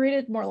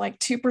accelerated, more like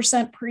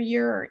 2% per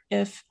year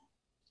if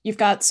you've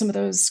got some of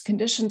those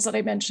conditions that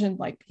I mentioned,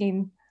 like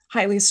being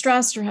highly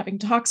stressed or having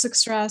toxic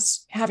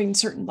stress, having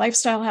certain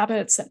lifestyle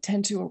habits that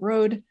tend to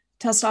erode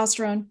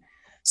testosterone.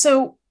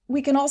 So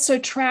we can also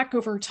track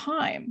over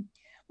time,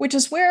 which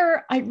is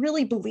where I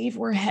really believe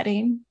we're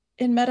heading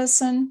in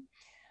medicine,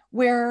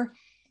 where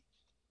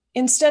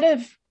instead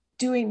of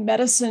doing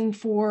medicine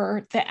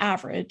for the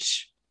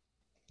average,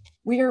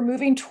 we are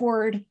moving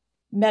toward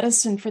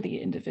medicine for the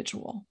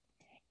individual.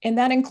 And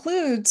that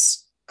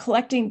includes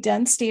collecting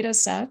dense data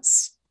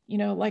sets,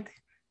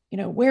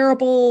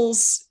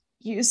 wearables,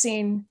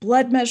 using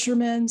blood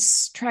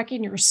measurements,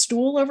 tracking your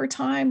stool over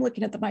time,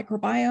 looking at the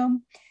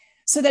microbiome,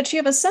 so that you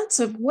have a sense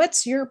of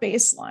what's your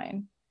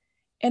baseline.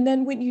 And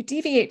then when you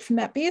deviate from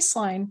that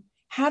baseline,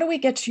 how do we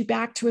get you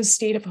back to a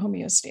state of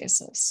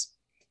homeostasis?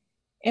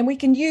 And we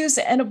can use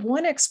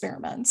N-of-1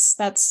 experiments,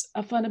 that's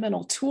a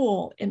fundamental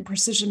tool in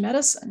precision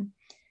medicine,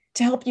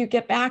 to help you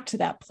get back to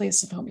that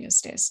place of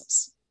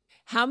homeostasis.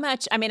 How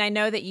much, I mean, I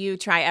know that you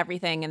try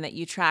everything and that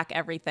you track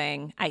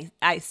everything.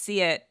 I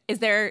see it.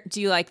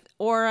 Do you like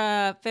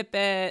Oura,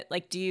 Fitbit,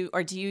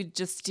 do you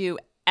just do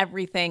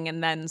everything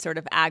and then sort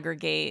of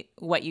aggregate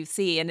what you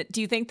see? And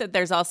do you think that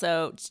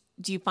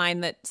do you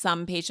find that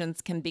some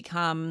patients can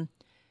become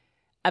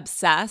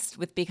obsessed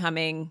with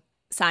becoming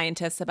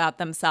scientists about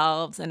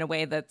themselves in a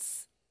way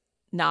that's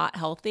not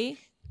healthy?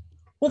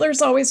 Well,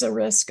 there's always a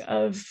risk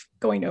of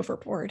going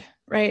overboard,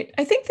 right?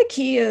 I think the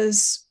key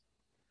is,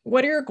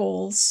 what are your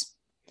goals?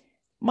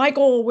 My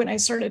goal when I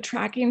started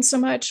tracking so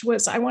much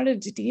was I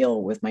wanted to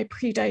deal with my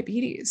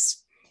prediabetes.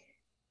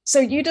 So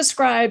you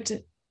described,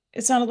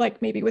 it sounded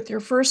like maybe with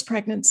your first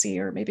pregnancy,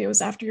 or maybe it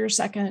was after your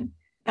second,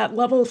 that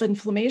level of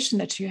inflammation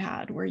that you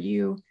had where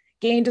you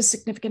gained a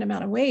significant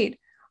amount of weight.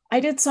 I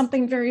did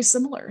something very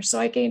similar. So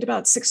I gained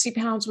about 60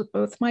 pounds with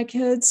both my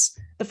kids.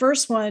 The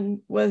first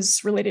one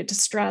was related to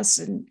stress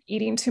and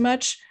eating too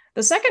much.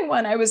 The second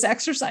one, I was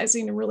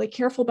exercising and really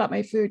careful about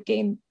my food,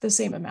 gained the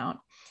same amount.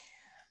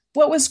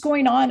 What was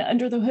going on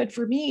under the hood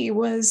for me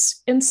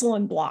was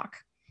insulin block,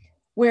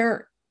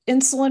 where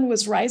insulin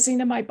was rising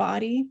in my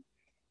body.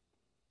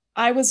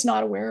 I was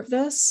not aware of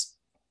this.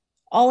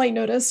 All I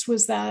noticed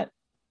was that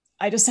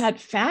I just had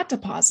fat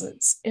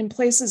deposits in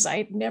places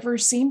I'd never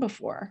seen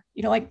before,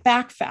 like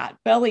back fat,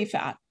 belly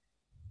fat.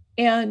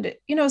 And,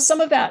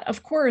 some of that,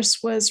 of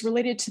course, was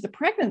related to the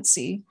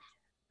pregnancy,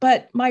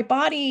 but my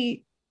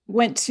body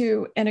went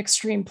to an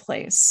extreme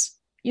place.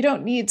 You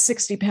don't need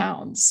 60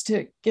 pounds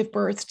to give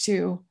birth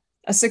to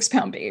a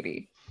 6-pound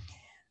baby.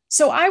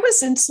 So I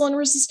was insulin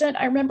resistant.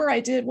 I remember I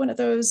did one of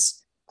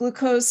those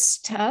glucose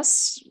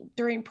tests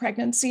during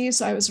pregnancy.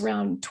 So I was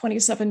around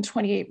 27,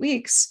 28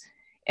 weeks.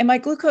 And my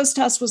glucose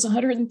test was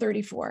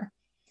 134.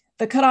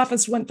 The cutoff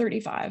is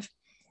 135.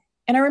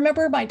 And I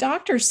remember my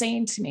doctor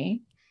saying to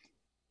me,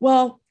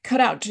 well,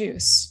 cut out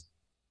juice.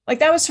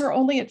 That was her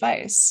only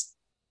advice.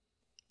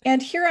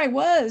 And here I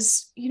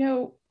was,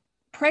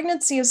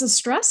 pregnancy is a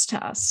stress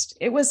test.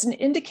 It was an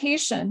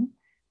indication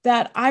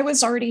that I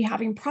was already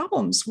having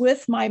problems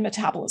with my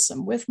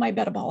metabolism, with my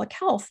metabolic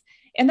health.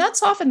 And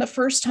that's often the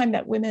first time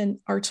that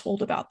women are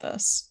told about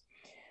this.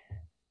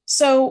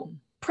 So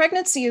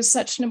pregnancy is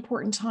such an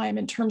important time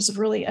in terms of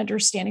really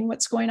understanding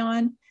what's going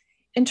on.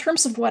 In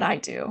terms of what I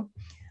do,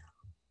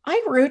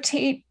 I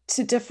rotate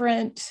to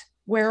different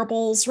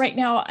wearables. Right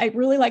now, I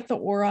really like the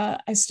Oura.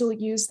 I still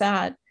use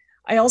that.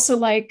 I also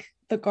like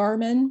the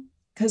Garmin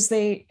because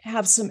they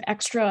have some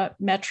extra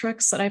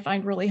metrics that I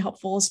find really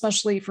helpful,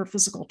 especially for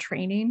physical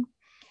training.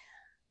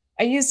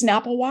 I use an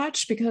Apple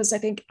Watch because I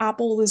think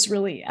Apple is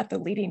really at the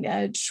leading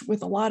edge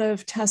with a lot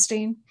of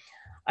testing.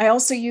 I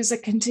also use a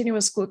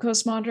continuous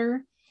glucose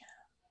monitor.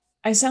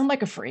 I sound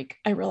like a freak,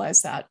 I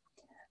realize that.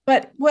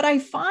 But what I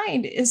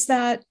find is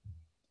that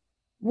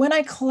when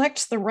I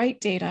collect the right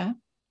data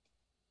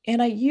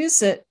and I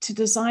use it to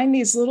design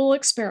these little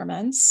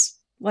experiments,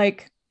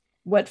 like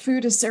what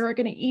food is Sarah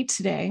going to eat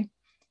today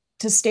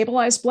to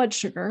stabilize blood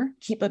sugar,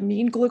 keep a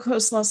mean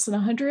glucose less than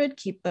 100,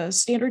 keep the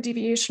standard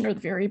deviation or the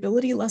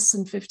variability less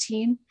than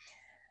 15,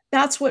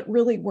 that's what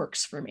really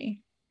works for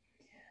me.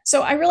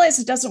 So I realize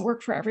it doesn't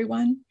work for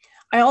everyone.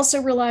 I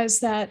also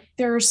realize that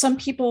there are some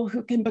people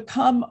who can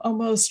become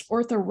almost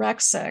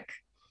orthorexic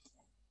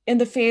in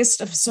the face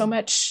of so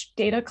much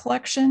data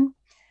collection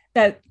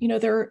that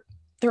they're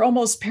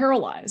almost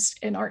paralyzed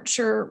and aren't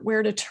sure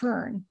where to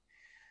turn.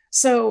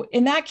 So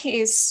in that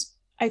case,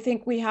 I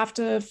think we have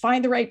to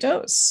find the right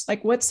dose.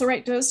 What's the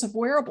right dose of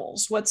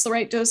wearables? What's the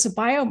right dose of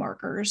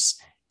biomarkers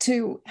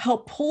to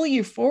help pull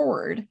you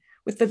forward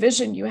with the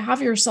vision you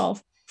have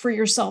for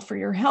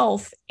your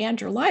health and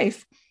your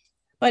life,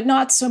 but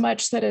not so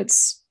much that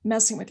it's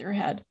messing with your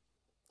head.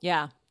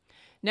 Yeah.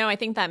 No, I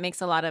think that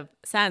makes a lot of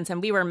sense.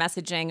 And we were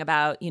messaging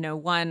about,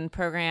 one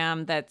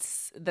program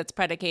that's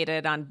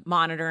predicated on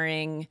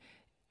monitoring.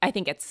 I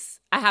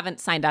haven't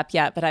signed up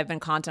yet, but I've been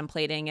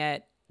contemplating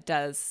it.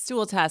 Does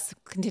stool tests,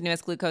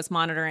 continuous glucose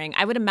monitoring.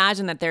 I would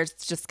imagine that there's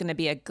just going to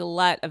be a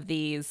glut of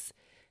these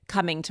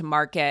coming to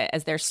market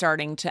as they're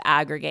starting to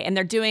aggregate. And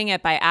they're doing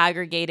it by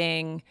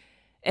aggregating,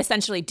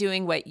 essentially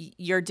doing what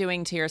you're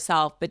doing to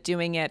yourself, but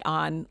doing it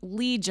on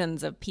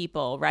legions of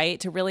people, right?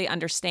 To really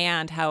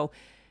understand how,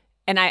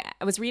 and I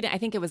was reading, I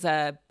think it was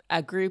a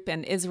group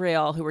in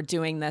Israel who were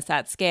doing this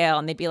at scale,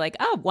 and they'd be like,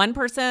 oh, one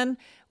person,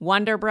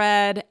 Wonder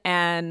Bread,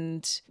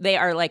 and they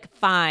are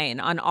fine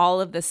on all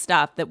of the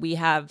stuff that we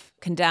have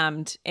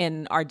condemned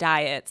in our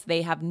diets.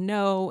 They have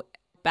no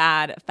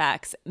bad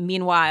effects.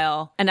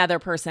 Meanwhile, another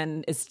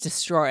person is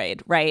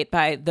destroyed, right,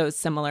 by those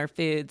similar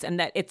foods. And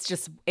that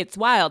it's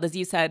wild. As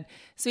you said,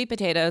 sweet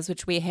potatoes,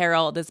 which we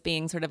herald as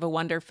being sort of a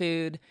wonder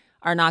food,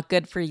 are not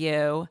good for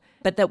you,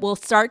 but that we'll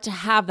start to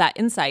have that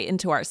insight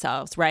into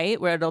ourselves, right?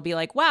 Where it'll be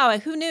like, wow,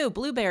 who knew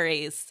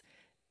blueberries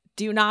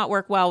do not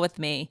work well with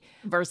me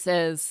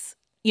versus,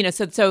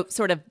 so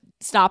sort of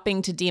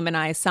stopping to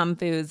demonize some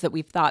foods that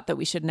we've thought that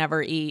we should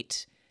never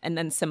eat. And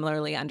then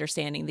similarly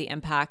understanding the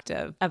impact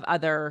of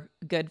other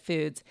good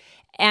foods.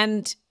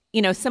 And,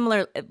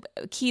 similar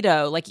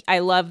keto, like I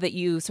love that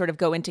you sort of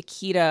go into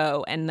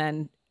keto and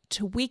then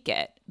tweak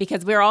it,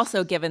 because we're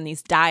also given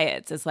these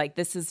diets as like,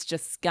 this is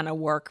just going to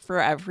work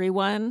for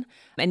everyone.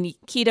 And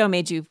keto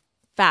made you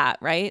fat,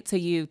 right? So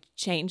you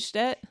changed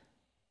it.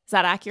 Is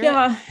that accurate?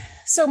 Yeah.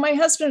 So my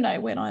husband and I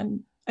went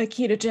on a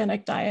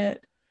ketogenic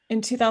diet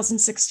in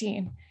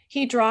 2016.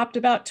 He dropped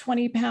about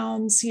 20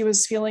 pounds. He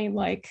was feeling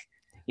like,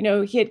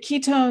 he had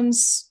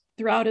ketones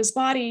throughout his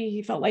body.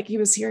 He felt like he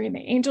was hearing the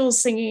angels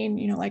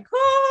singing, like,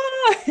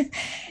 ah!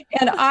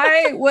 And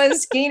I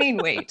was gaining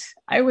weight.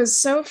 I was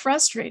so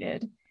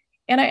frustrated.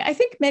 And I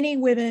think many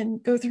women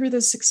go through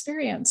this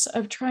experience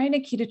of trying a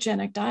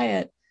ketogenic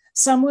diet.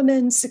 Some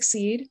women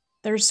succeed.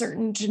 There are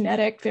certain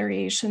genetic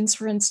variations,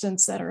 for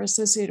instance, that are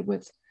associated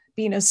with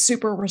being a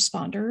super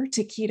responder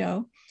to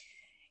keto.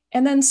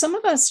 And then some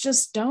of us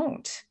just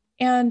don't.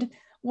 And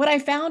what I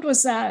found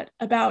was that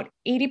about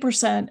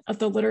 80% of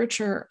the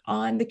literature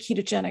on the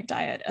ketogenic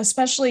diet,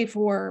 especially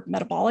for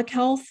metabolic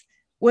health,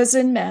 was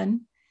in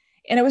men.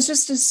 And it was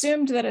just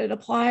assumed that it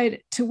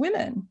applied to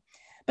women.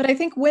 But I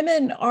think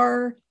women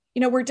are,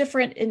 we're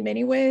different in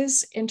many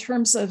ways in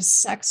terms of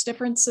sex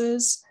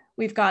differences.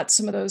 We've got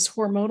some of those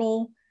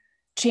hormonal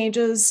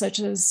changes, such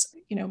as,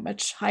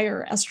 much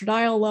higher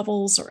estradiol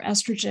levels or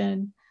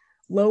estrogen,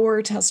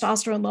 lower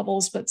testosterone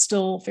levels, but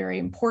still very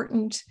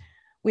important.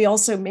 We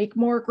also make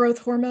more growth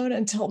hormone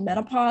until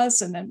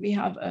menopause, and then we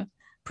have a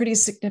pretty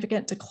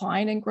significant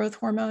decline in growth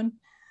hormone.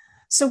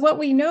 So what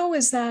we know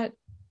is that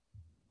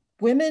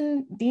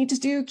women need to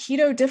do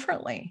keto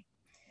differently.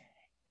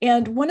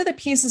 And one of the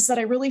pieces that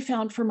I really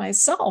found for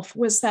myself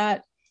was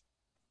that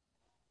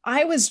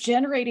I was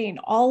generating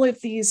all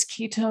of these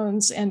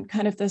ketones and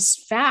kind of this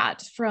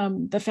fat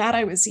from the fat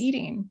I was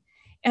eating,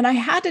 and I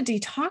had to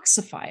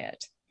detoxify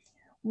it.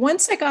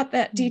 Once I got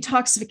that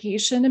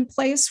detoxification in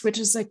place, which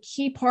is a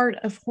key part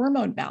of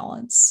hormone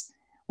balance,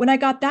 when I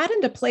got that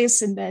into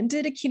place and then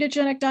did a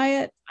ketogenic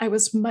diet, I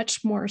was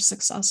much more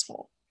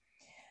successful.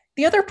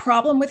 The other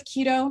problem with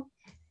keto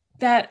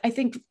that I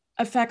think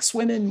affects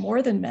women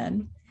more than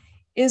men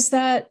is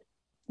that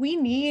we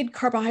need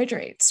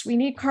carbohydrates. We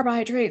need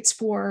carbohydrates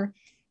for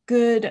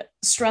good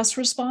stress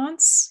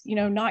response,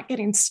 not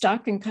getting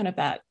stuck in kind of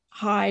that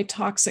high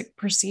toxic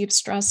perceived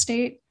stress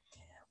state.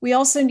 We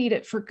also need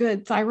it for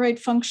good thyroid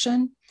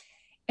function.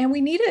 And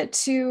we need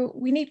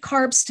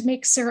carbs to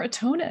make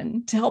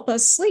serotonin to help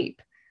us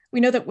sleep. We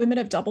know that women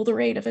have double the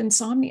rate of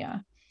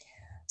insomnia.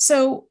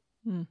 So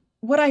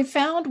what I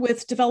found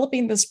with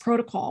developing this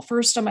protocol,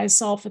 first on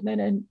myself and then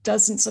in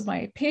dozens of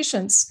my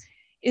patients,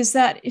 is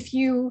that if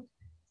you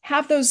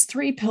have those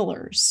three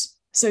pillars,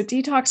 so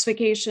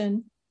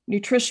detoxification,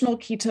 nutritional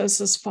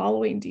ketosis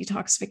following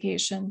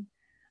detoxification,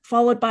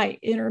 followed by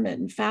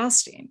intermittent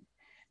fasting.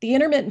 The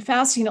intermittent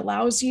fasting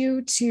allows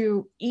you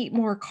to eat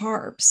more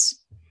carbs.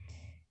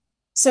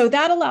 So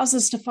that allows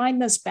us to find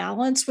this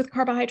balance with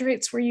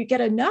carbohydrates where you get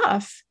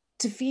enough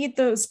to feed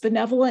those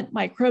benevolent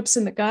microbes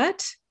in the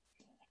gut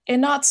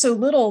and not so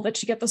little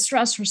that you get the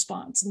stress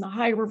response and the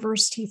high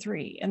reverse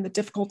T3 and the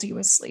difficulty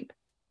with sleep.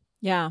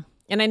 Yeah.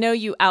 And I know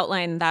you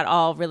outlined that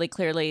all really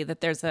clearly,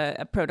 that there's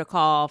a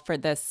protocol for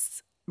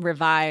this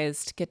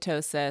revised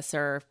ketosis,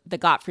 or the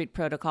Gottfried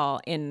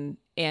protocol in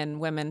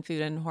Women,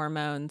 Food and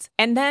Hormones.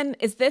 And then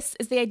is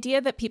the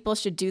idea that people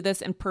should do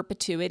this in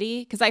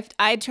perpetuity? Because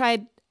I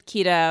tried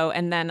keto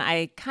and then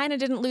I kind of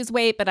didn't lose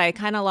weight, but I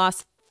kind of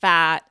lost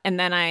fat, and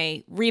then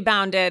I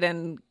rebounded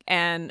and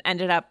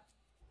ended up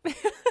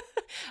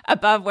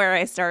above where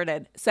I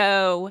started.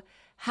 So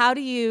how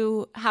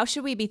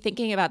should we be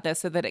thinking about this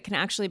so that it can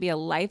actually be a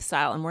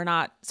lifestyle and we're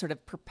not sort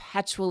of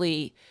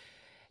perpetually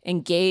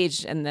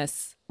engaged in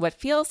this, what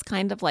feels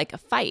kind of like a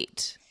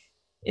fight?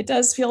 It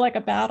does feel like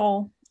a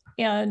battle.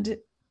 And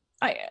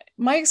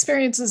my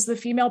experience is the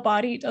female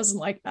body doesn't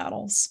like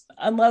battles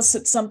unless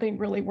it's something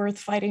really worth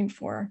fighting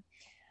for.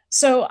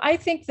 So I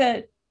think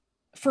that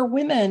for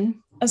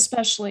women,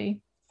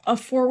 especially, a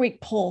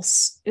 4-week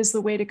pulse is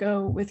the way to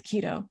go with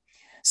keto.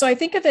 So I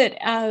think of it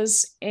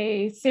as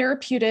a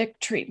therapeutic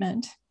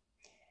treatment.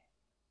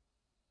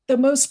 The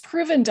most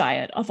proven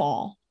diet of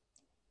all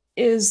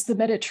is the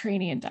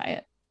Mediterranean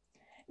diet.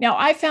 Now,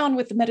 I found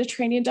with the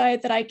Mediterranean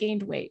diet that I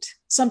gained weight,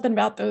 something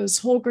about those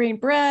whole grain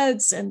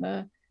breads and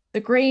the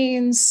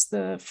grains,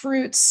 the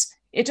fruits.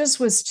 It just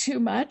was too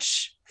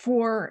much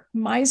for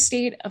my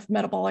state of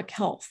metabolic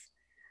health.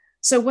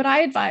 So what I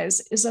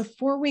advise is a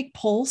 4-week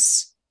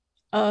pulse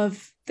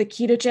of the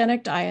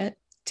ketogenic diet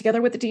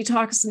together with the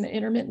detox and the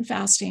intermittent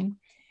fasting,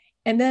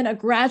 and then a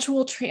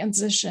gradual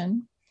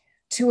transition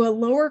to a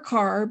lower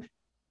carb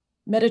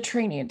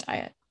Mediterranean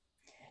diet.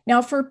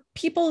 Now, for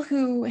people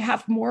who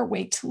have more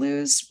weight to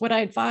lose, what I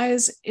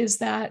advise is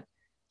that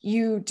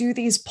you do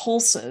these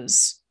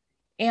pulses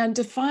and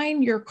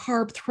define your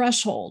carb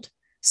threshold.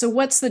 So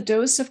what's the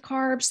dose of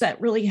carbs that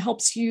really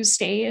helps you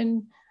stay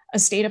in a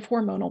state of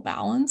hormonal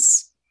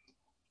balance?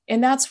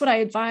 And that's what I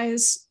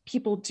advise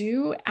people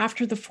do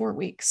after the 4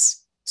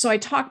 weeks. So I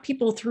talk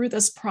people through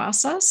this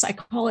process. I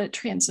call it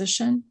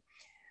transition,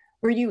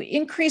 where you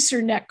increase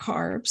your net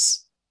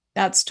carbs.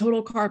 That's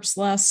total carbs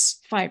less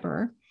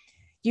fiber.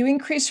 You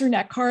increase your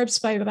net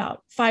carbs by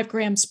about 5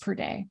 grams per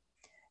day.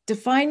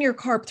 Define your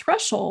carb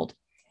threshold,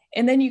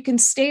 and then you can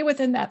stay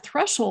within that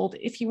threshold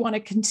if you want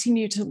to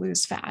continue to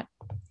lose fat.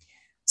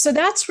 So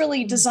that's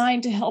really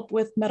designed to help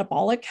with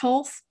metabolic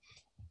health.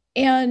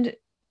 And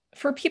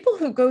for people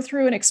who go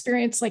through an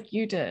experience like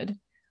you did,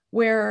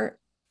 where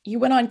you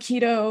went on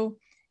keto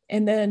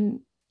and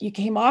then you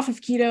came off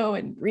of keto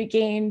and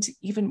regained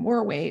even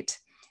more weight,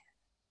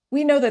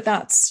 we know that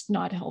that's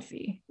not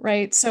healthy,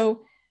 right?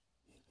 So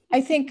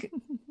I think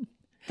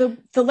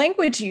the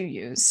language you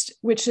used,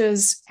 which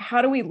is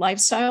how do we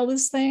lifestyle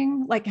this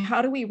thing? Like,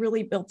 how do we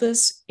really build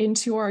this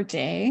into our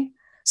day?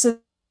 So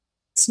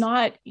it's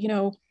not,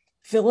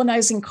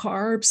 villainizing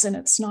carbs, and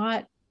it's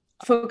not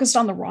focused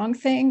on the wrong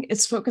thing.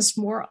 It's focused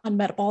more on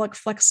metabolic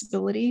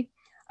flexibility.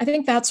 I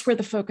think that's where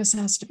the focus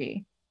has to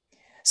be.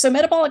 So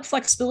metabolic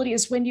flexibility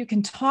is when you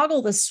can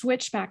toggle the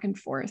switch back and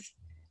forth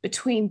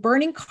between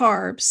burning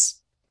carbs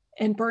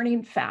and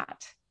burning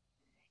fat.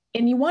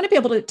 And you want to be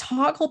able to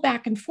toggle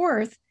back and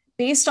forth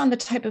based on the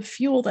type of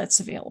fuel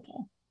that's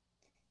available.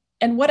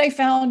 And what I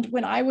found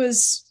when I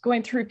was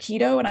going through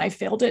keto, and I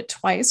failed it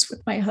twice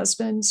with my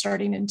husband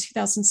starting in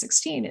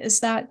 2016,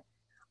 is that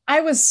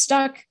I was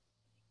stuck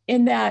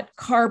in that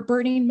carb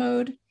burning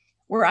mode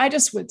where I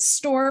just would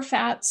store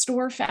fat,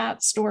 store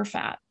fat, store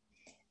fat.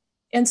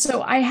 And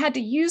so I had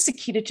to use a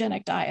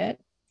ketogenic diet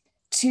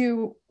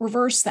to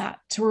reverse that,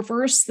 to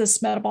reverse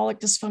this metabolic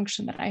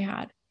dysfunction that I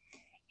had.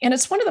 And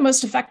it's one of the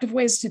most effective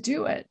ways to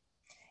do it.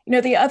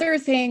 The other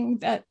thing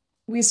that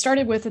we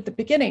started with at the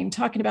beginning,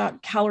 talking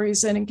about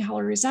calories in and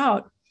calories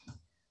out,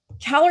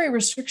 calorie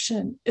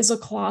restriction is a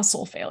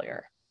colossal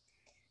failure.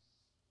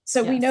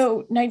 So we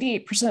know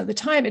 98% of the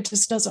time it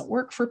just doesn't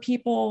work for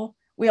people.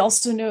 We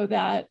also know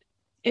that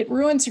it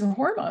ruins your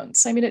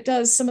hormones. I mean, it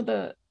does some of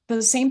the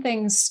same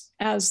things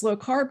as low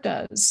carb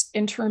does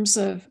in terms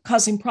of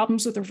causing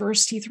problems with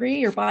reverse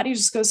T3. Your body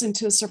just goes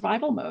into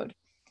survival mode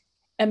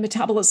and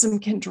metabolism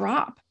can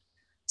drop.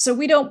 So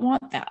we don't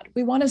want that.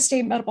 We want to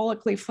stay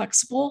metabolically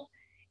flexible.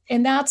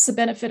 And that's the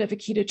benefit of a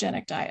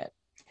ketogenic diet.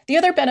 The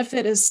other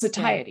benefit is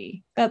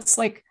satiety. That's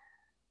like,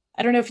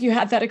 I don't know if you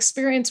had that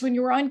experience when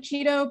you were on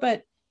keto,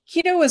 but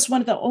keto is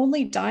one of the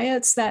only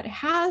diets that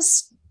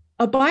has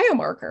a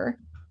biomarker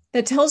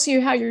that tells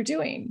you how you're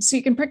doing. So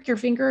you can prick your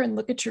finger and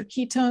look at your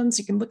ketones.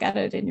 You can look at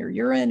it in your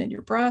urine and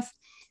your breath.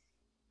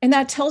 And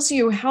that tells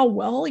you how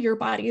well your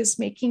body is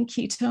making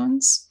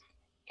ketones.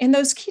 And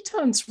those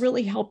ketones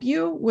really help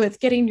you with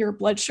getting your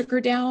blood sugar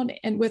down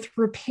and with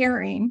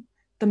repairing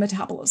the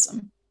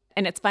metabolism.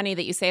 And it's funny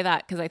that you say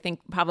that, because I think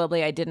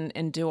probably I didn't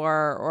endure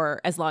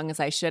or as long as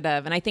I should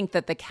have. And I think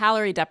that the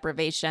calorie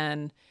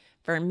deprivation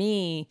for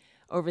me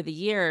over the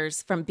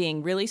years, from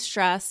being really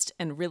stressed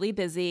and really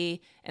busy,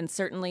 and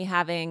certainly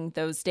having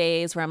those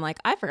days where I'm like,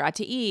 I forgot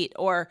to eat.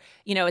 Or,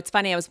 it's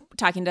funny, I was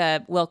talking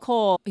to Will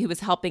Cole, who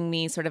was helping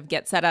me sort of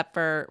get set up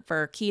for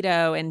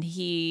keto. And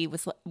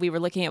we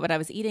were looking at what I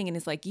was eating, and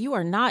he's like, you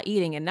are not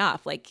eating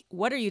enough. Like,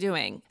 what are you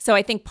doing? So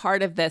I think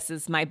part of this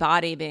is my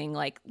body being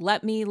like,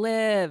 let me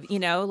live,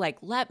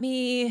 let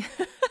me,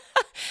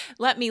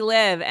 let me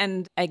live.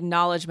 And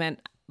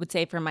acknowledgement, would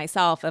say for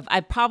myself,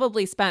 I've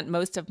probably spent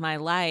most of my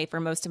life, or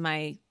most of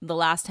the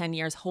last 10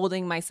 years,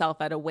 holding myself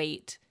at a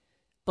weight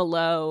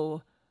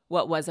below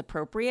what was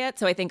appropriate.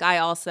 So I think I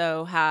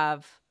also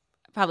have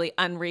probably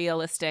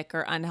unrealistic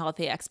or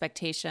unhealthy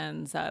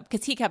expectations of,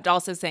 because he kept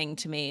also saying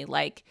to me,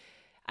 like,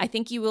 I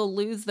think you will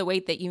lose the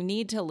weight that you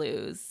need to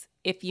lose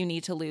if you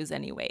need to lose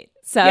any weight.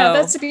 So yeah,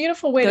 that's a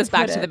beautiful way to put it. Goes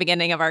back to the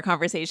beginning of our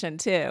conversation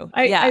too.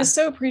 I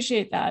so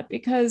appreciate that,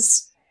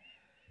 because,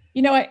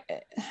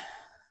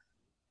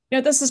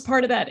 this is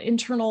part of that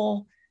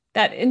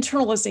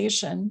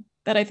internalization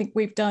that I think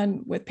we've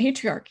done with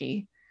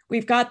patriarchy.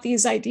 We've got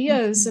these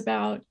ideas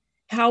about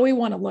how we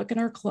want to look in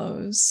our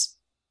clothes.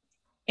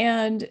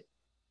 And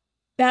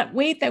that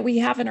weight that we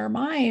have in our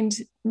mind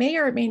may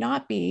or may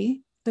not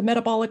be the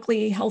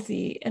metabolically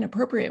healthy and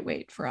appropriate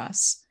weight for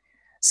us.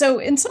 So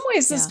in some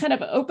ways, this kind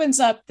of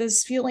opens up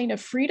this feeling of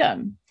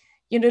freedom,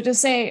 to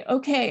say,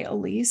 okay,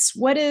 Elise,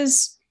 what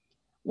is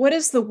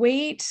the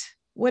weight?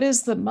 What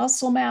is the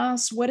muscle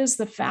mass? What is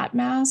the fat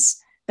mass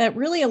that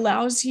really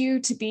allows you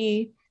to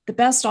be the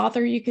best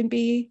author you can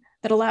be,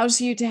 that allows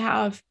you to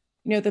have,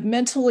 the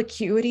mental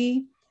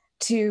acuity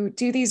to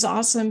do these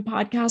awesome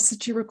podcasts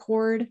that you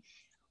record?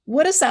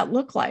 What does that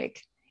look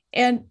like?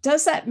 And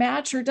does that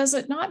match or does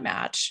it not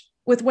match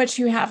with what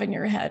you have in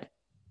your head?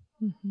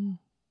 Mm-hmm.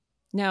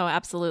 No,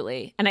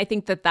 absolutely. And I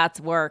think that that's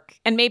work.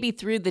 And maybe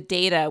through the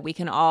data, we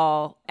can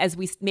all, as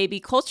we maybe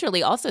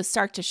culturally also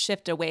start to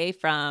shift away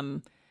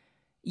from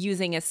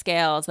using a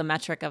scale as a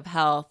metric of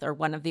health or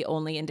one of the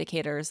only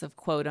indicators of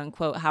quote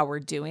unquote how we're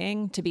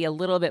doing, to be a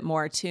little bit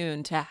more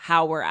attuned to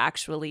how we're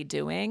actually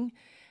doing,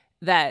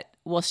 that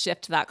will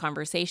shift that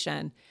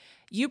conversation.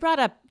 You brought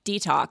up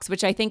detox,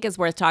 which I think is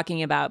worth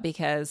talking about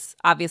because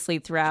obviously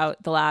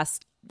throughout the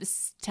last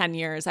 10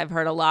 years, I've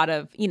heard a lot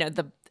of,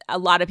 a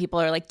lot of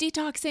people are like,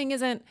 detoxing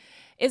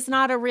is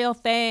not a real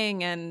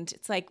thing. And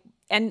it's like,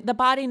 and the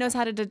body knows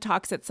how to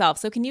detox itself.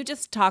 So can you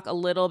just talk a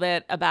little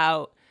bit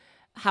about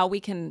how we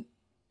can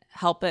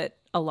help it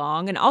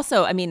along? And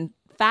also, I mean,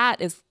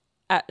 fat is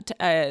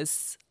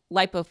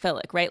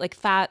lipophilic, right? Like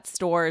fat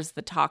stores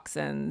the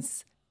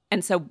toxins.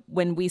 And so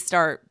when we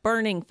start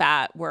burning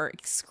fat, we're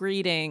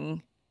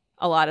excreting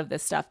a lot of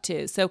this stuff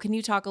too. So can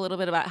you talk a little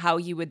bit about how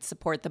you would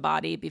support the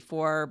body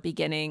before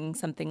beginning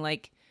something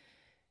like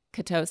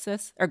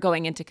ketosis or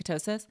going into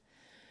ketosis?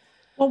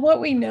 Well,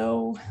 what we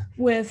know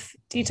with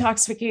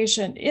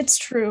detoxification, it's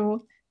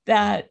true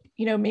that,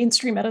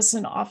 mainstream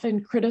medicine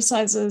often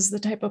criticizes the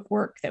type of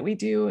work that we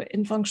do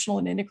in functional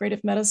and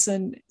integrative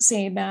medicine,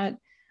 saying that,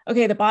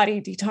 okay, the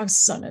body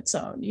detoxes on its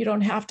own. You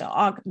don't have to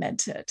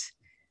augment it.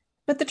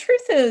 But the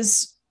truth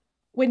is,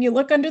 when you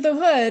look under the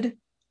hood,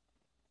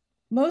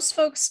 most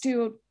folks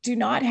do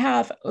not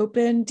have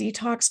open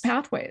detox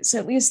pathways,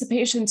 at least the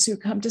patients who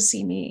come to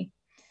see me.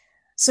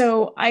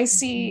 So I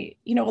see,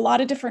 a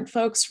lot of different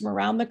folks from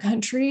around the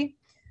country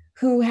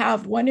who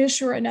have one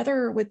issue or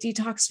another with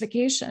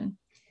detoxification.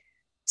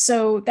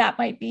 So that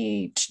might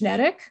be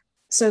genetic.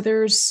 So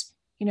there's,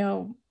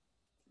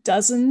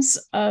 dozens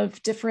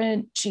of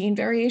different gene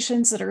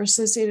variations that are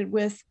associated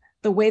with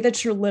the way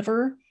that your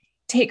liver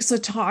takes a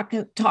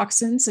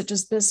toxin such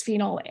as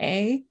bisphenol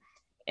A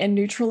and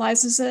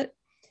neutralizes it.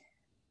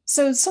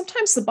 So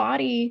sometimes the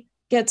body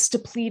gets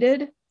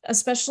depleted,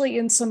 especially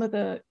in some of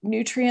the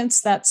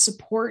nutrients that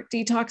support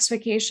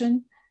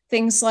detoxification,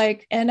 things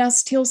like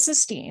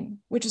N-acetylcysteine,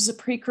 which is a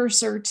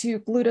precursor to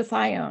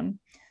glutathione.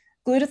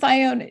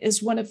 Glutathione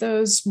is one of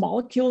those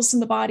molecules in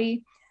the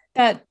body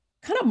that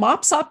kind of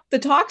mops up the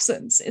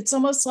toxins. It's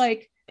almost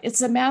like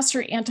it's a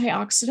master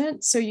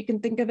antioxidant. So you can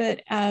think of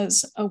it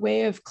as a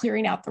way of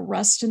clearing out the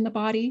rust in the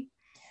body.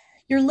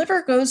 Your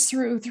liver goes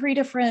through 3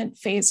 different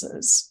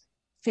phases,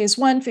 phase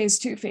 1, phase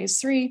 2,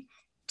 phase 3,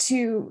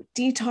 to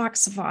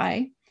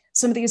detoxify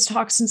some of these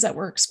toxins that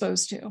we're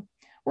exposed to.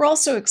 We're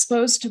also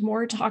exposed to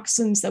more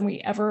toxins than we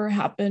ever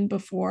have been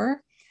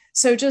before.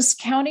 So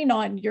just counting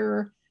on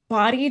your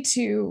body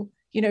to,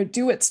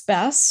 do its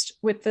best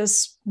with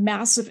this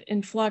massive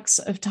influx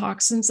of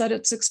toxins that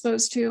it's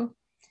exposed to,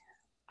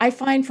 I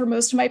find for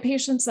most of my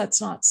patients,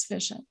 that's not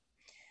sufficient.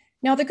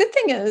 Now, the good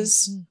thing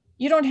is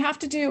you don't have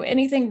to do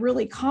anything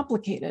really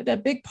complicated. A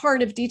big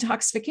part of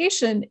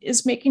detoxification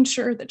is making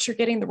sure that you're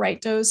getting the right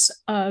dose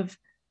of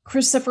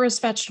cruciferous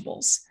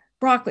vegetables,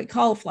 broccoli,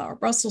 cauliflower,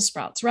 Brussels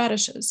sprouts,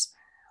 radishes.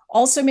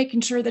 Also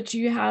making sure that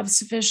you have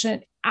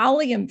sufficient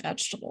allium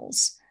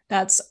vegetables,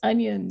 that's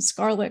onions,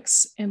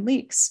 garlics, and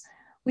leeks.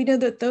 We know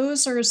that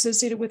those are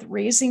associated with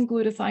raising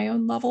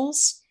glutathione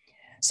levels.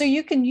 So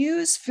you can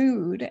use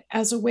food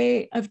as a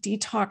way of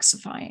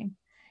detoxifying.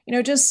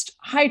 Just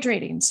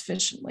hydrating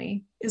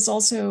sufficiently is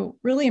also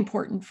really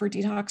important for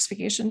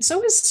detoxification.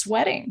 So is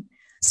sweating.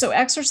 So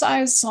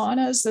exercise,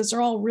 saunas, those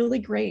are all really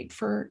great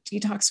for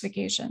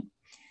detoxification.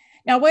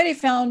 Now, what I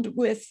found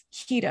with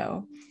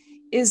keto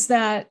is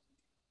that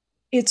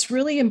it's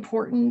really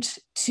important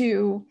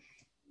to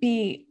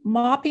be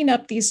mopping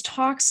up these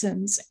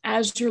toxins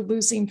as you're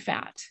losing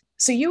fat.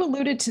 So you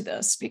alluded to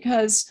this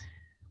because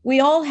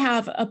we all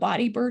have a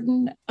body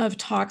burden of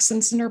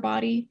toxins in our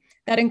body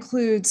that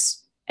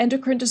includes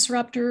endocrine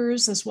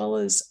disruptors as well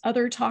as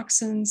other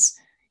toxins.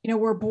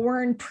 We're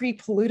born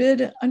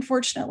pre-polluted,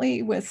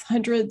 unfortunately, with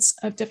hundreds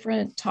of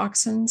different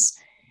toxins.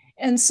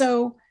 And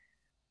so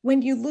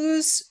when you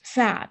lose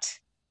fat,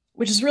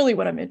 which is really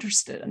what I'm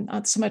interested in,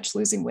 not so much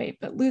losing weight,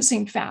 but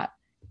losing fat,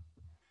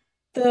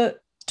 the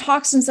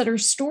toxins that are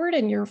stored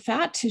in your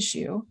fat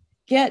tissue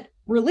get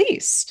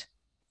released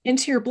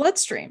into your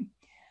bloodstream.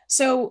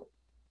 So,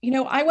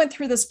 I went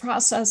through this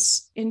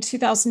process in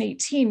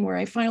 2018 where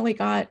I finally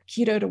got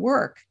keto to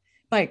work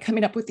by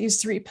coming up with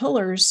these 3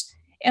 pillars,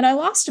 and I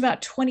lost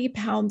about 20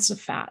 pounds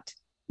of fat,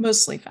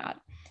 mostly fat.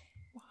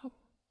 Wow.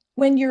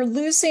 When you're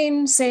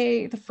losing,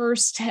 say, the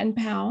first 10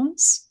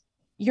 pounds,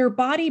 your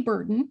body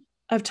burden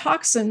of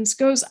toxins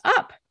goes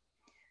up.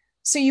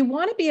 So you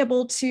want to be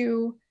able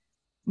to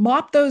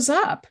mop those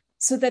up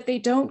so that they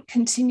don't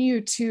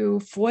continue to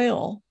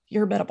foil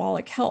your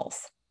metabolic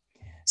health.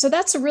 So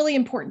that's a really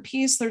important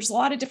piece. There's a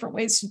lot of different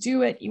ways to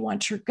do it. You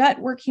want your gut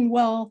working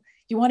well.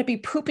 You want to be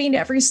pooping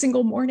every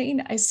single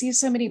morning. I see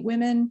so many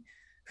women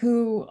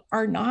who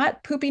are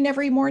not pooping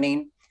every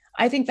morning.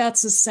 I think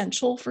that's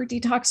essential for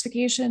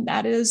detoxification.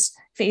 That is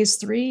phase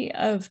 3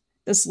 of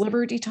this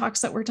liver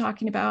detox that we're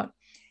talking about.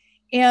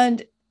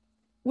 And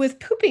with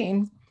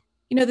pooping,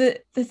 the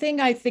thing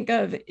I think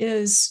of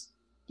is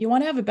you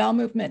want to have a bowel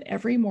movement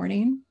every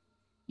morning.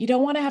 You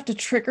don't want to have to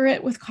trigger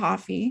it with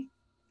coffee.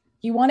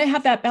 You want to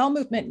have that bowel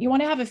movement. You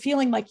want to have a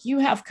feeling like you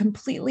have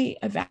completely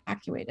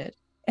evacuated.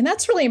 And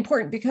that's really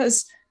important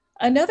because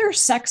another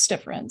sex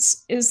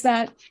difference is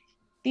that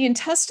the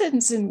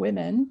intestines in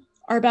women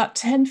are about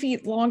 10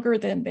 feet longer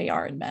than they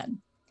are in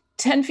men.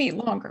 10 feet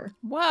longer.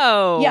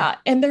 Whoa. Yeah.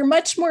 And they're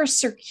much more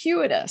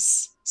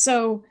circuitous.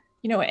 So,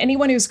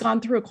 anyone who's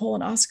gone through a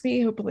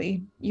colonoscopy,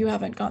 hopefully you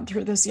haven't gone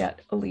through this yet,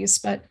 Elise,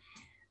 but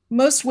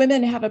most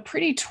women have a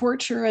pretty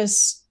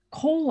torturous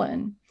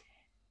colon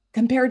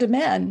compared to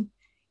men.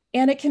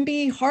 And it can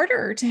be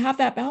harder to have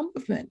that bowel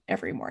movement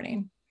every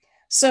morning.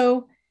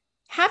 So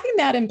having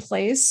that in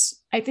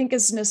place, I think,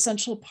 is an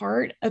essential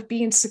part of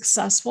being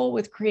successful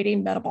with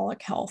creating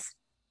metabolic health.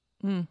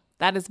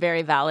 That is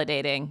very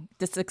validating.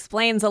 This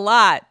explains a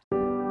lot.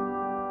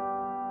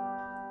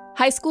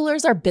 High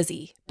schoolers are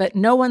busy, but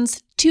no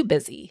one's too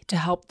busy to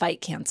help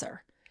fight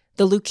cancer.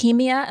 The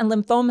Leukemia and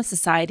Lymphoma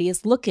Society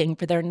is looking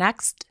for their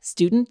next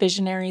Student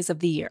Visionaries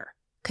of the Year.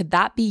 Could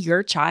that be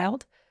your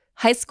child?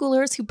 High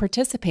schoolers who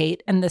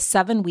participate in the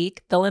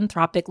 7-week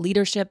philanthropic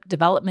leadership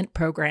development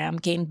program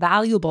gain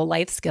valuable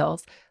life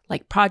skills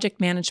like project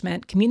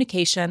management,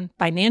 communication,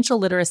 financial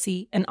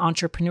literacy, and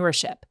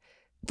entrepreneurship.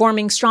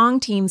 Forming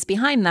strong teams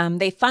behind them,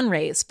 they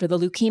fundraise for the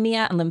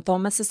Leukemia and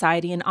Lymphoma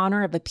Society in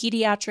honor of a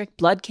pediatric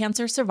blood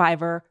cancer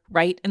survivor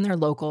right in their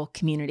local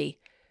community.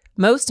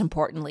 Most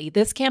importantly,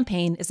 this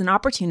campaign is an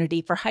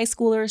opportunity for high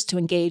schoolers to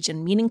engage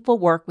in meaningful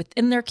work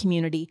within their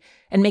community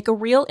and make a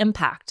real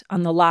impact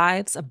on the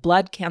lives of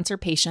blood cancer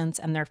patients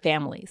and their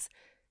families.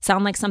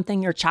 Sound like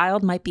something your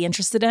child might be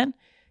interested in?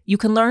 You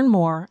can learn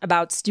more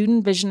about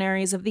Student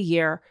Visionaries of the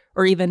Year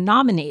or even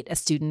nominate a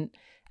student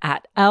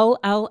at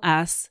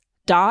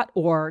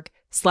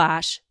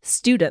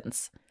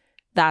lls.org/students.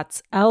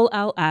 That's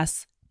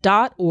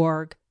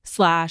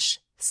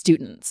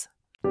lls.org/students.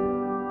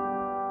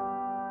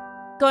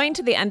 Going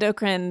to the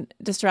endocrine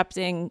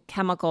disrupting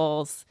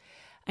chemicals,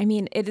 I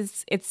mean,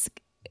 it's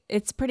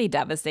pretty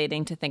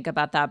devastating to think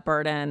about that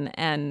burden.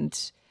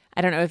 And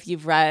I don't know if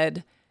you've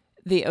read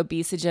The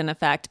Obesogen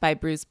Effect by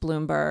Bruce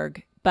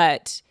Bloomberg,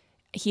 but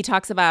he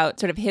talks about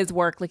sort of his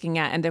work looking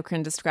at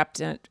endocrine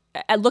disruptant,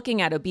 looking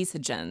at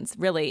obesogens,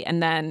 really.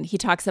 And then he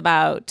talks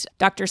about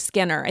Dr.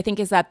 Skinner, I think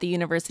is at the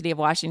University of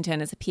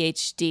Washington, as a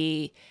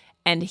PhD.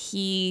 And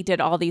he did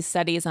all these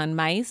studies on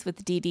mice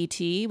with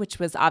DDT, which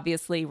was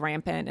obviously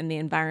rampant in the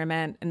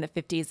environment in the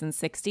 50s and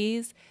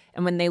 60s.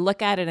 And when they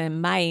look at it in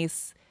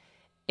mice,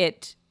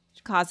 it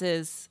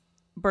causes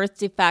birth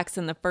defects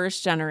in the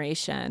first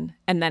generation.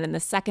 And then in the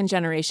second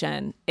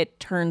generation, it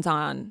turns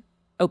on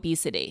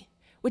obesity,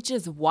 which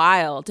is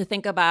wild to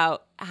think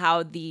about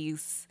how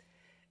these,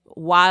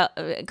 while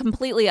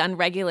completely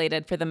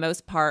unregulated for the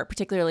most part,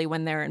 particularly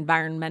when they're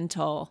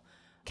environmental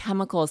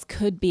chemicals,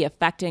 could be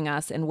affecting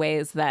us in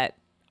ways that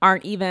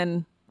aren't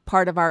even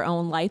part of our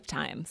own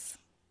lifetimes.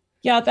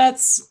 Yeah,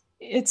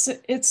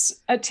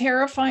 it's a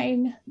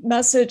terrifying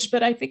message,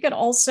 but I think it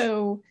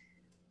also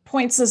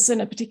points us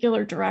in a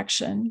particular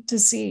direction to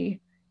see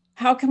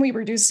how can we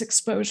reduce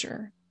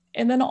exposure,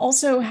 and then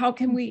also how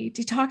can we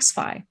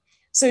detoxify.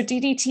 So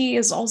DDT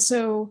is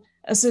also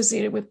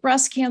associated with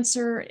breast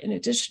cancer, in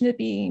addition to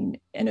being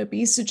an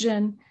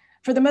obesogen.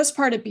 For the most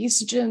part,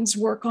 obesogens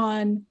work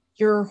on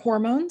your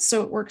hormones.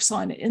 So it works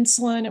on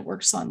insulin, it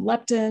works on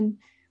leptin,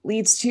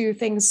 leads to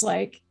things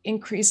like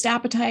increased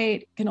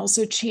appetite, can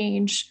also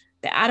change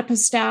the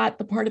adipostat,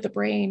 the part of the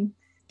brain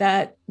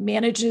that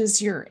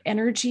manages your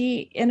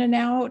energy in and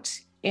out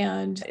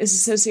and is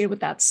associated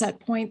with that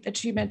set point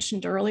that you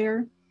mentioned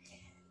earlier.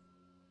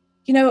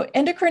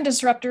 Endocrine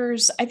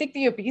disruptors, I think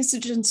the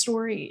obesogen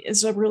story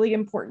is a really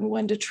important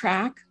one to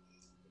track.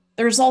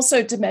 There's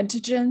also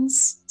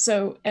dementogens,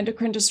 so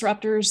endocrine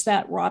disruptors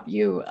that rob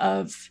you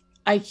of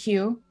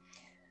IQ.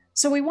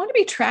 So we want to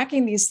be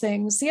tracking these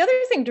things. The other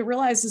thing to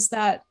realize is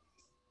that,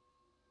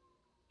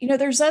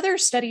 there's other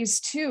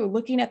studies too,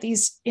 looking at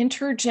these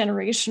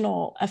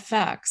intergenerational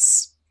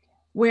effects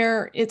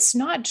where it's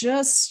not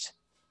just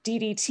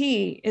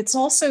DDT, it's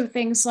also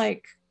things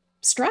like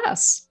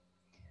stress.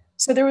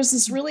 So there was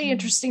this really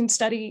interesting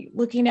study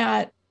looking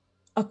at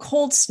a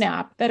cold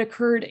snap that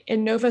occurred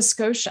in Nova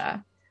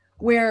Scotia,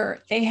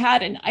 where they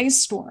had an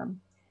ice storm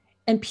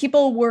and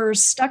people were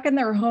stuck in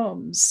their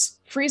homes,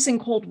 freezing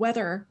cold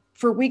weather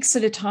for weeks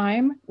at a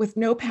time with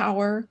no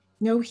power,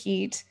 no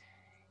heat.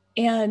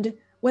 And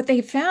what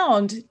they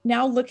found,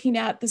 now looking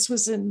at, this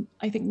was in,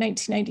 I think,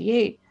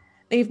 1998,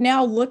 they've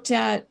now looked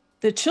at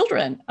the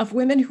children of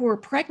women who were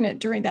pregnant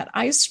during that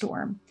ice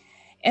storm.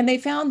 And they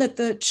found that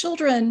the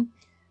children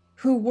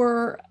who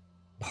were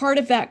part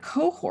of that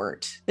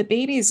cohort, the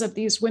babies of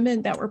these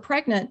women that were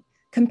pregnant,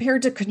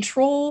 compared to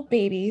control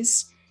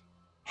babies,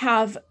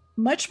 have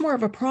much more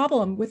of a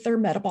problem with their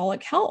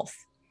metabolic health.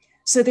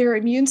 So their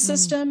immune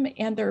system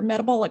and their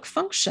metabolic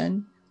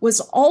function was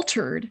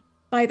altered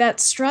by that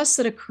stress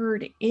that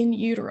occurred in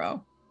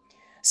utero.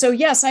 So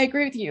yes, I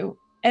agree with you.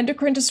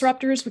 Endocrine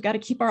disruptors, we got to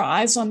keep our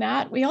eyes on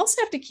that. We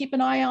also have to keep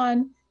an eye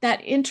on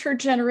that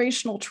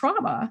intergenerational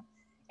trauma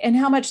and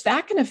how much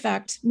that can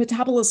affect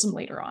metabolism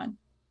later on.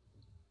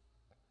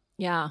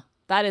 Yeah,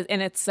 that is, and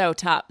it's so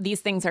tough.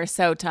 These things are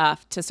so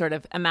tough to sort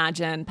of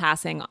imagine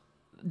passing,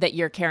 that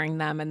you're carrying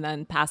them and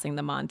then passing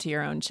them on to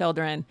your own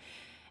children.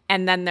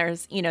 And then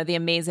there's, the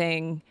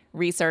amazing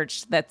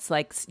research that's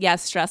like,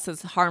 yes, stress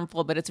is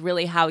harmful, but it's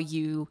really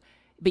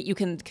but you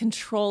can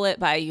control it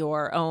by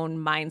your own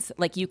mindset.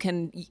 Like you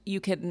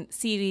can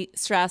see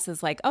stress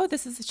as like, oh,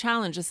 this is a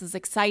challenge. This is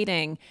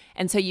exciting.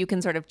 And so you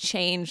can sort of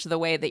change the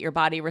way that your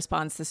body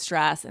responds to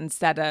stress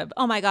instead of,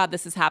 oh my God,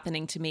 this is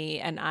happening to me,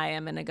 and I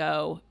am going to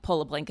go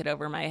pull a blanket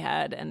over my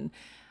head and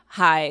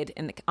hide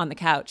on the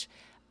couch.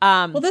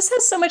 Well, this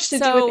has so much to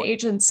do with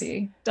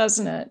agency,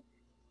 doesn't it?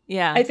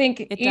 Yeah, I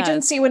think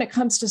agency when it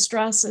comes to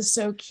stress is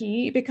so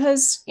key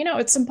because,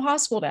 it's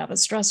impossible to have a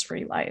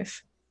stress-free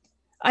life.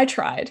 I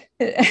tried.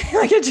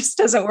 Like it just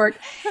doesn't work.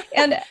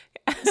 And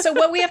so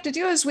what we have to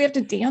do is we have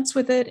to dance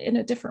with it in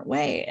a different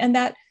way. And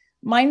that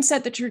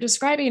mindset that you're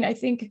describing, I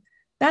think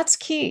that's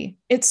key.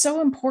 It's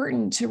so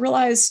important to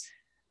realize,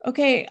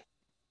 okay,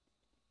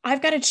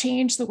 I've got to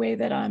change the way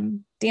that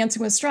I'm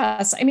dancing with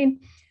stress. I mean,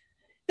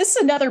 this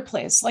is another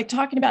place, like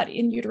talking about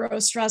in utero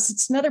stress,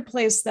 it's another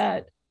place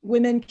that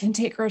women can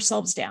take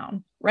ourselves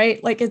down,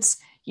 right? Like it's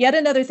yet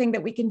another thing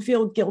that we can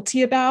feel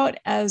guilty about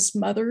as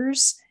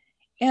mothers.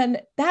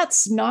 And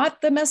that's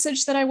not the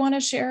message that I want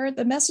to share.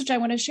 The message I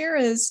want to share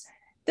is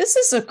this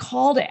is a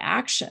call to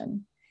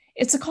action.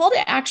 It's a call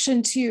to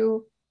action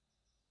to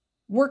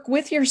work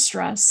with your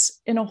stress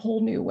in a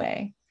whole new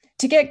way,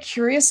 to get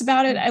curious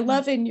about it. I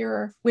love when you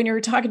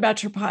were talking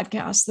about your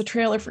podcast, the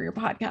trailer for your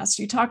podcast,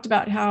 you talked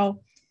about how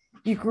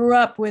you grew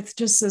up with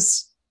just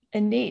this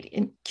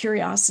innate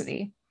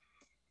curiosity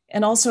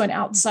and also an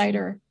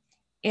outsider.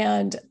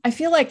 And I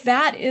feel like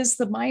that is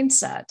the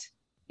mindset,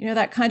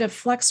 that kind of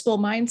flexible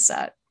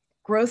mindset,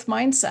 growth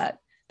mindset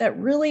that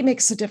really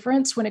makes a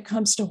difference when it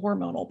comes to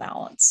hormonal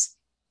balance.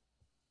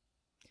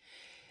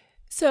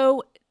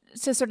 So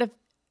to sort of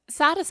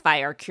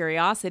satisfy our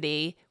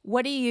curiosity,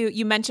 what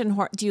you mentioned,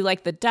 do you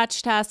like the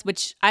Dutch test,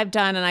 which I've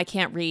done and I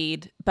can't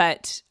read,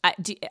 but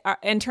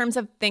in terms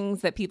of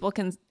things that people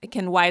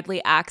can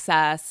widely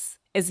access,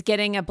 is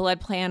getting a blood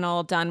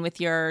panel done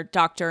with your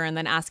doctor and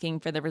then asking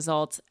for the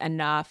results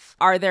enough?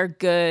 Are there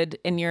good,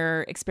 in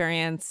your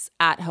experience,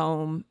 at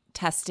home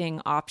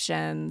testing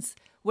options?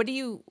 What do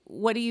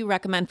you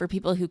recommend for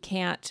people who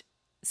can't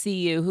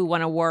see you, who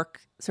want to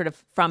work sort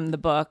of from the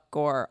book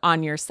or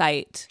on your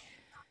site?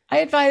 I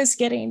advise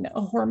getting a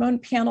hormone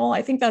panel.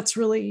 I think that's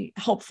really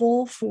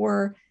helpful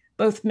for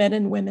both men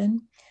and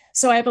women.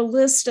 So I have a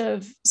list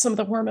of some of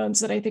the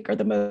hormones that I think are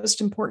the most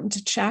important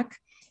to check.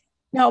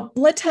 Now,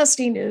 blood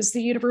testing is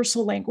the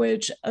universal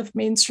language of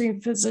mainstream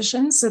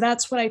physicians. So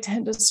that's what I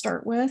tend to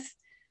start with.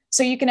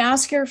 So you can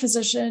ask your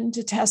physician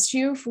to test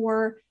you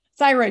for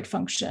thyroid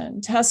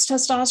function, test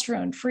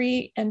testosterone,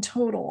 free and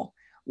total,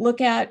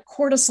 look at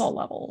cortisol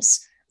levels,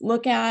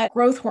 look at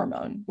growth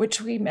hormone, which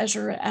we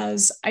measure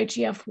as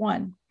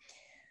IGF-1.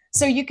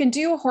 So you can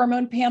do a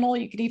hormone panel.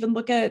 You can even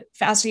look at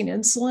fasting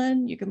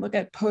insulin. You can look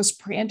at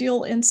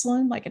postprandial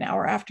insulin, like an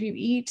hour after you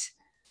eat.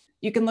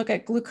 You can look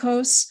at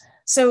glucose.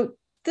 So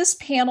this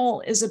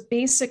panel is a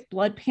basic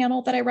blood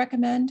panel that I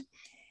recommend.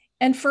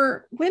 And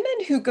for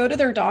women who go to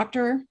their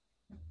doctor,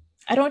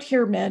 I don't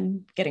hear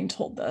men getting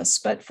told this,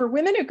 but for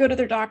women who go to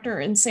their doctor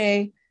and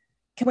say,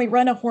 can we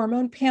run a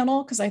hormone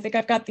panel? Because I think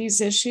I've got these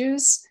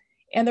issues.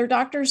 And their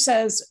doctor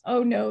says,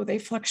 oh no, they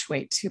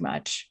fluctuate too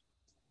much.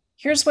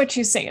 Here's what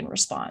you say in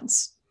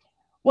response.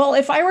 Well,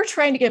 if I were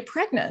trying to get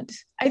pregnant,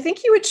 I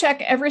think you would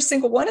check every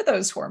single one of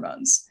those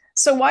hormones.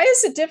 So why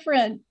is it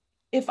different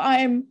if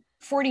I'm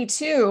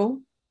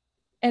 42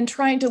 and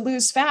trying to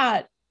lose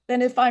fat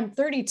than if I'm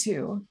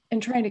 32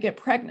 and trying to get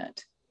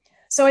pregnant?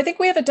 So I think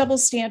we have a double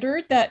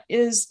standard that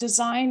is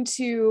designed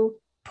to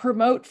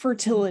promote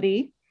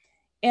fertility,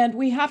 and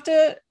we have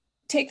to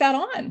take that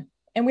on,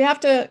 and we have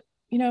to,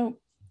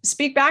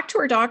 speak back to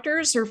our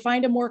doctors or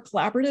find a more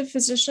collaborative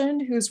physician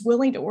who's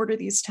willing to order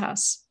these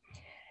tests.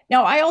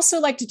 Now, I also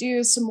like to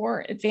do some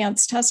more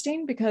advanced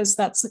testing because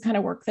that's the kind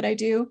of work that I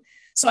do.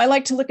 So I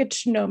like to look at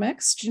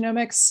genomics.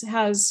 Genomics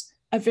has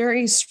a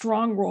very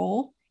strong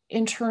role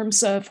in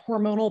terms of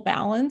hormonal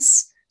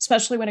balance,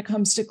 especially when it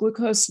comes to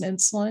glucose and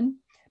insulin,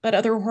 but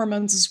other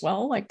hormones as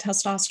well, like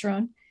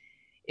testosterone.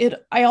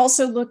 I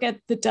also look at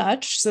the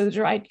Dutch, so the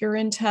dried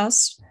urine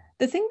test.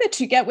 The thing that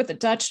you get with the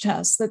Dutch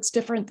test that's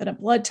different than a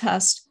blood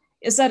test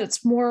is that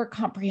it's more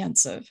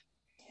comprehensive.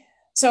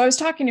 So I was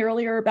talking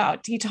earlier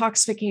about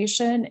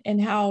detoxification and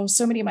how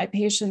so many of my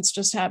patients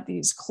just have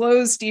these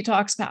closed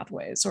detox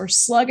pathways or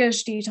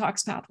sluggish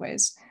detox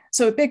pathways.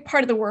 So a big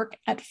part of the work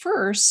at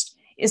first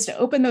is to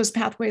open those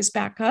pathways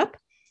back up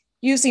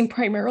using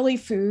primarily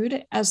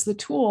food as the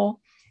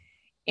tool.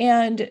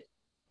 And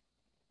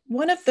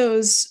one of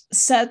those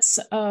sets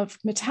of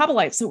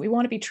metabolites that we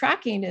want to be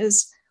tracking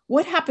is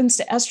what happens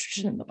to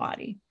estrogen in the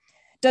body.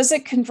 Does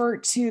it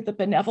convert to the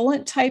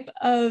benevolent type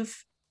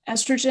of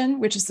estrogen,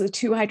 which is the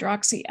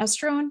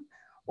 2-hydroxyestrone,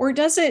 or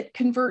does it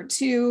convert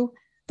to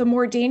the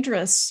more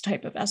dangerous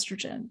type of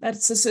estrogen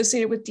that's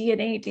associated with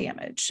DNA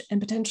damage and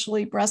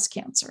potentially breast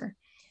cancer?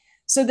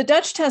 So the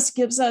Dutch test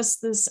gives us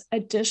this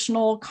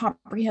additional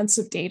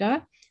comprehensive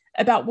data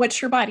about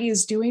what your body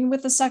is doing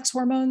with the sex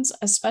hormones,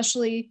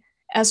 especially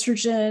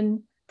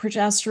estrogen,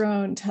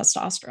 progesterone,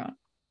 testosterone.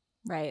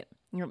 Right.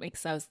 It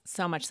makes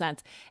so much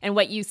sense. And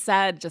what you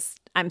said, just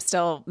I'm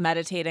still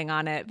meditating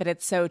on it, but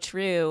it's so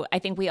true. I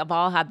think we have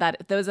all had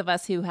that. Those of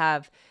us who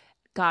have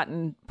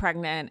gotten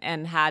pregnant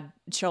and had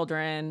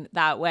children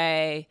that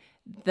way,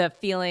 the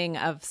feeling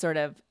of sort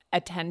of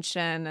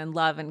attention and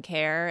love and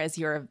care as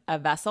you're a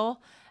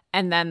vessel,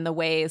 and then the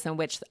ways in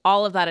which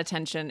all of that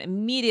attention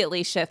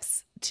immediately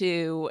shifts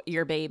to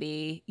your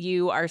baby.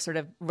 You are sort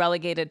of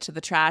relegated to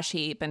the trash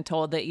heap and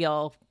told that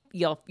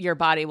your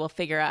body will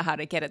figure out how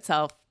to get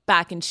itself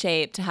back in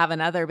shape to have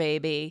another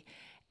baby.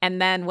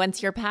 And then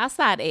once you're past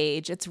that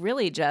age, it's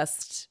really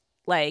just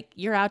like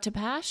you're out to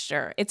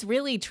pasture. It's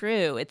really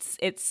true. It's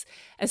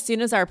as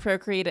soon as our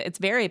procreative, it's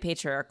very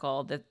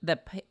patriarchal.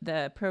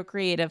 The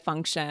procreative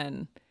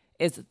function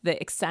is the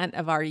extent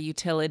of our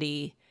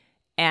utility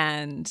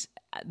and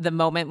the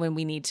moment when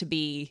we need to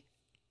be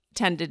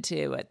tended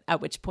to,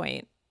 at which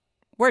point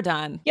we're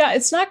done. Yeah,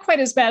 it's not quite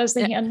as bad as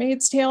The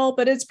Handmaid's Tale,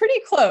 but it's pretty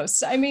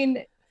close. I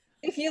mean,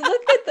 if you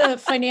look at the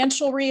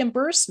financial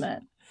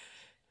reimbursement,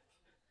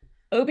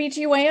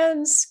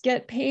 OBGYNs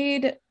get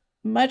paid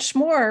much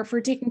more for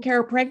taking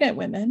care of pregnant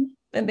women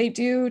than they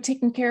do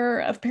taking care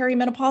of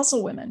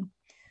perimenopausal women.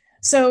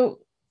 So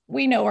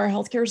we know our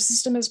healthcare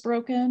system is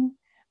broken,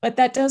 but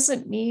that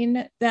doesn't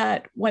mean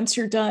that once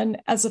you're done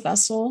as a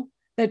vessel,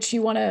 that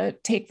you want to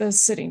take this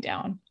sitting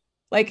down.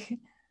 Like,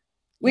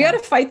 we got to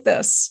fight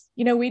this.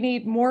 You know, we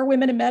need more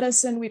women in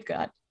medicine.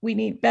 We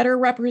need better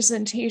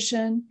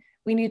representation.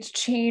 We need to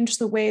change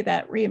the way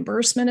that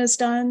reimbursement is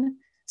done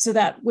so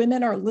that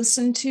women are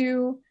listened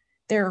to,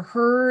 they're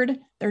heard,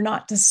 they're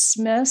not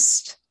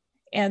dismissed,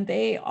 and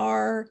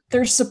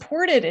they're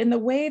supported in the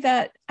way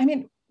that, I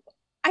mean,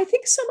 I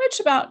think so much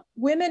about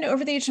women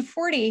over the age of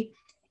 40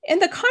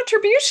 and the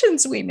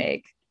contributions we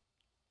make.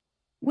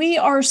 We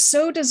are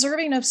so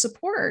deserving of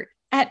support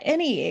at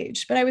any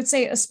age, but I would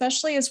say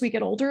especially as we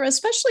get older,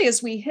 especially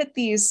as we hit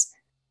these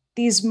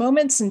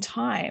moments in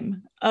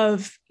time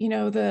of, you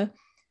know, the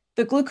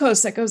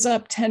glucose that goes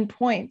up 10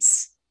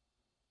 points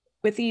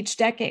with each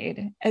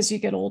decade as you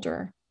get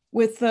older,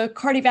 with the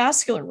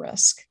cardiovascular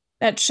risk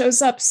that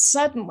shows up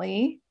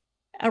suddenly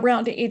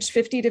around age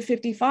 50 to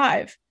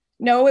 55.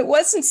 No, it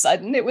wasn't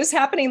sudden. It was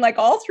happening like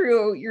all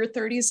through your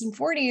 30s and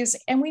 40s,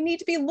 and we need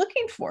to be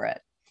looking for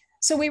it.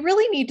 So we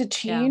really need to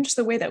change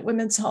the way that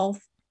women's health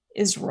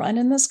is run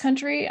in this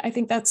country. I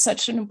think that's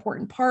such an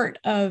important part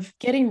of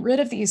getting rid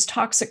of these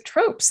toxic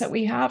tropes that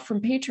we have from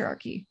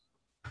patriarchy.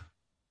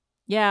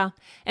 Yeah.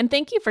 And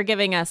thank you for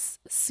giving us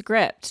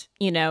script,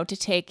 you know, to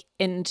take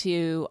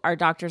into our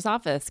doctor's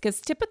office. Because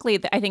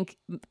typically, I think,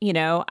 you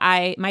know,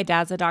 my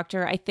dad's a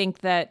doctor. I think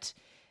that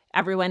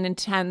everyone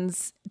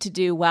intends to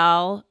do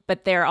well,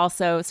 but they're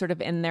also sort of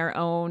in their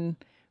own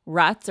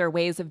ruts or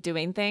ways of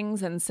doing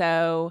things. And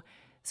so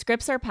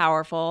scripts are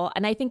powerful.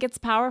 And I think it's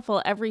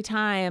powerful every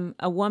time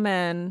a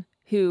woman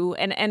who,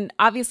 and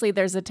obviously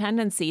there's a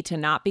tendency to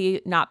not be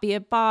a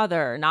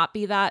bother, not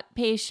be that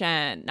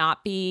patient,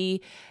 not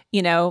be,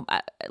 you know,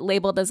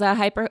 labeled as a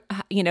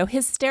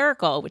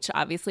hysterical, which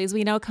obviously, as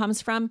we know,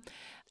 comes from,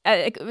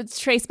 it's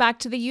traced back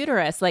to the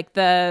uterus, like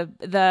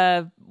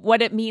the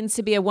what it means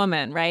to be a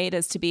woman, right,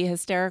 is to be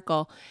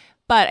hysterical.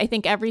 But I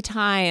think every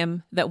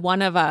time that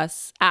one of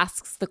us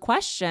asks the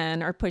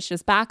question or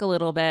pushes back a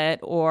little bit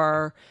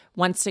or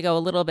wants to go a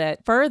little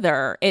bit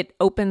further, it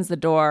opens the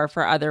door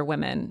for other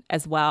women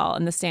as well.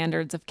 And the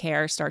standards of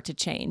care start to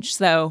change.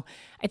 So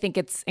I think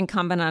it's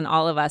incumbent on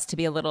all of us to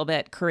be a little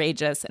bit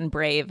courageous and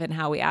brave in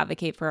how we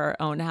advocate for our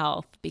own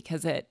health,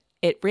 because it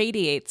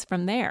radiates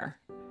from there.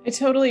 I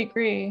totally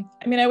agree.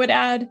 I mean, I would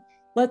add,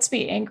 let's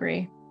be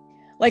angry.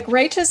 Like,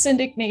 righteous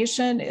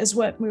indignation is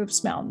what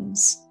moves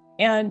mountains.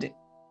 And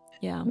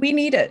we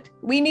need it.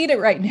 We need it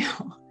right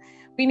now.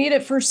 We need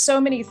it for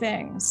so many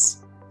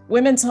things.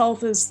 Women's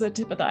health is the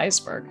tip of the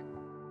iceberg.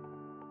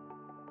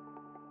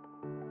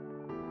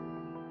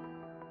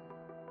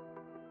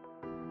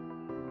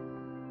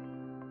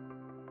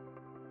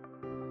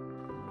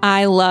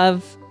 I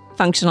love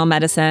functional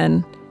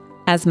medicine.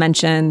 As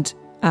mentioned,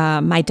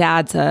 my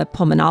dad's a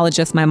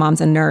pulmonologist, my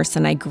mom's a nurse,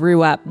 and I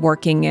grew up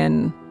working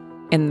in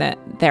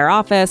their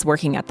office,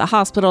 working at the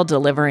hospital,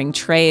 delivering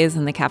trays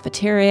in the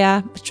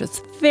cafeteria, which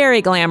was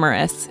very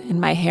glamorous in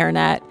my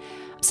hairnet.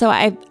 So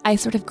I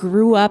sort of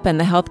grew up in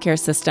the healthcare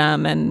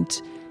system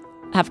and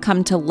have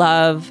come to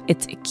love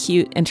its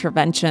acute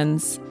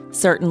interventions,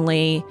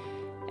 certainly.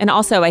 And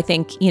also, I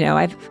think, you know,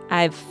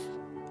 I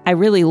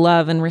really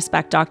love and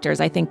respect doctors.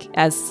 I think,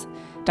 as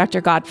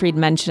Dr. Gottfried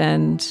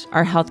mentioned,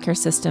 our healthcare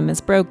system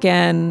is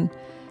broken.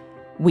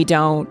 We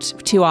don't,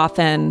 too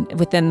often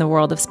within the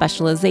world of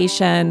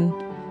specialization,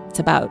 it's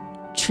about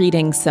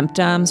treating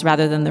symptoms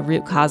rather than the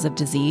root cause of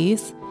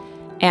disease.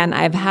 And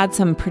I've had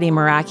some pretty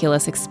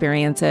miraculous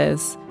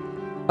experiences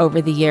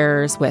over the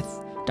years with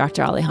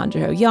Dr.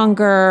 Alejandro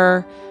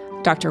Younger,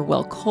 Dr.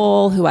 Will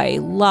Cole, who I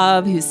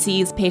love, who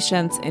sees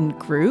patients in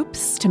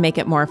groups to make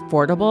it more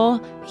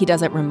affordable. He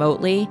does it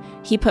remotely.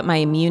 He put my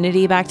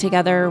immunity back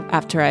together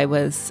after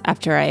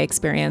I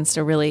experienced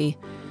a really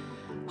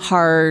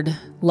hard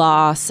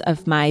loss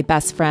of my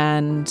best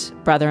friend,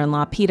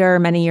 brother-in-law Peter,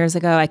 many years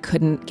ago. I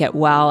couldn't get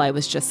well. I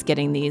was just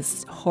getting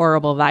these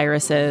horrible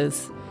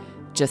viruses,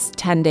 just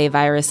 10-day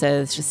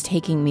viruses, just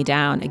taking me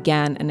down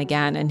again and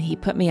again. And he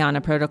put me on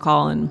a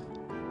protocol and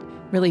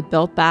really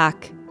built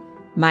back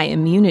my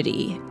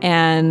immunity.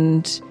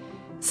 And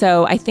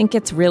so I think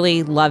it's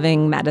really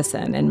loving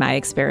medicine in my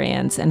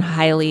experience, and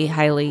highly,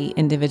 highly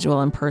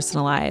individual and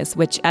personalized,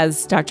 which,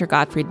 as Dr.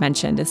 Gottfried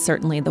mentioned, is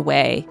certainly the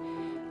way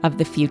of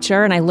the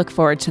future. And I look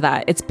forward to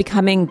that. It's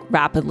becoming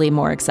rapidly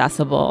more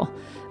accessible,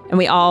 and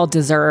we all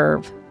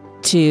deserve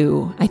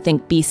to, I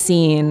think, be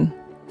seen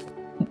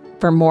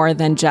for more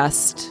than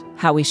just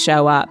how we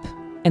show up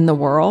in the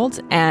world.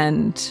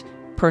 And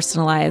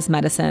personalized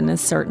medicine is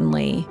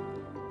certainly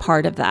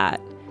part of that.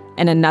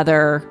 And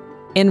another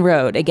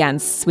inroad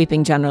against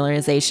sweeping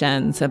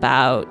generalizations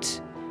about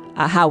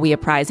how we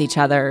apprise each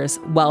other's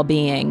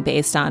well-being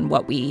based on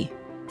what we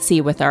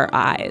see with our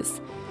eyes.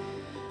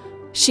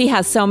 She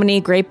has so many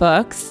great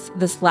books.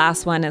 This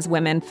last one is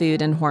Women, Food,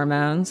 and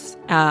Hormones.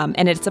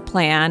 And it's a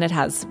plan. It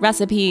has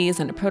recipes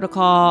and a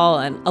protocol,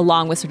 and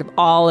along with sort of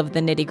all of the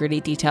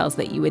nitty-gritty details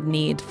that you would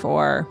need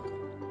for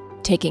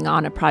taking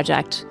on a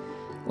project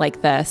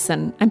like this.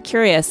 And I'm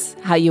curious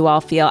how you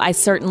all feel. I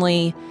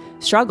certainly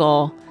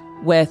struggle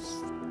with,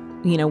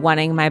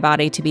 wanting my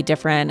body to be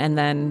different and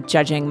then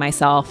judging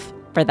myself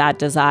for that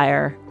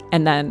desire,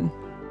 and then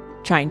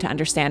trying to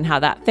understand how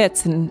that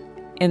fits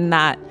in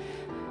that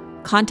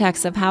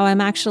context of how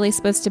I'm actually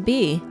supposed to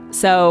be.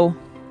 So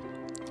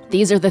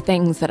these are the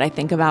things that I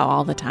think about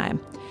all the time.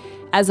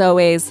 As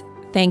always,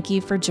 thank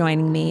you for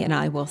joining me, and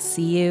I will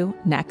see you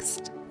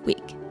next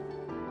week.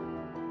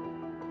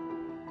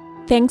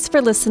 Thanks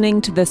for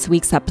listening to this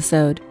week's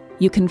episode.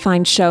 You can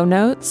find show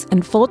notes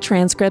and full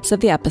transcripts of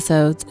the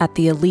episodes at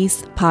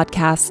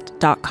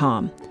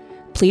theelisepodcast.com.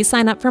 Please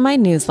sign up for my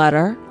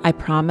newsletter. I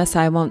promise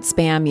I won't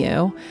spam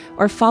you.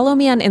 Or follow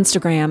me on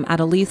Instagram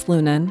at Elise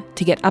Lunan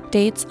to get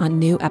updates on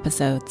new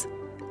episodes.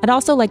 I'd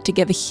also like to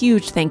give a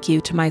huge thank you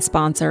to my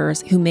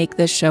sponsors who make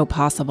this show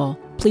possible.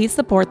 Please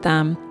support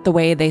them the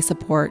way they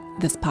support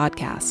this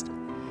podcast.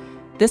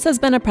 This has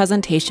been a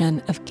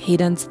presentation of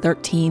Cadence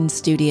 13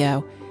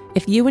 Studio.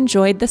 If you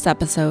enjoyed this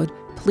episode,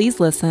 please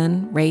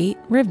listen, rate,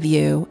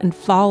 review, and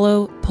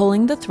follow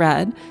Pulling the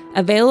Thread,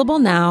 available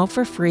now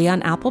for free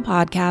on Apple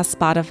Podcasts,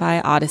 Spotify,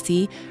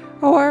 Odyssey,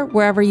 or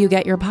wherever you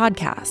get your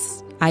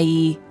podcasts,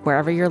 i.e.,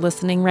 wherever you're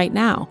listening right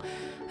now.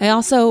 I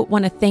also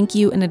want to thank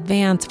you in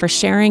advance for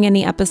sharing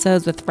any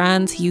episodes with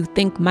friends who you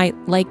think might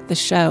like the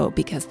show,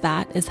 because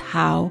that is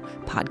how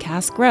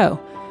podcasts grow.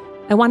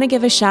 I want to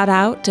give a shout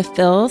out to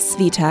Phil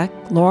Svitek,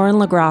 Lauren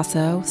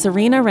LaGrasso,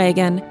 Serena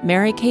Reagan,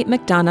 Mary Kate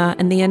McDonough,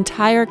 and the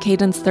entire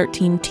Cadence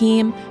 13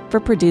 team for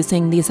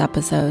producing these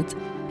episodes,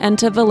 and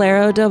to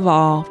Valero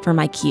Deval for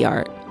my key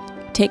art.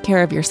 Take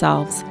care of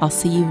yourselves. I'll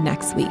see you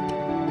next week.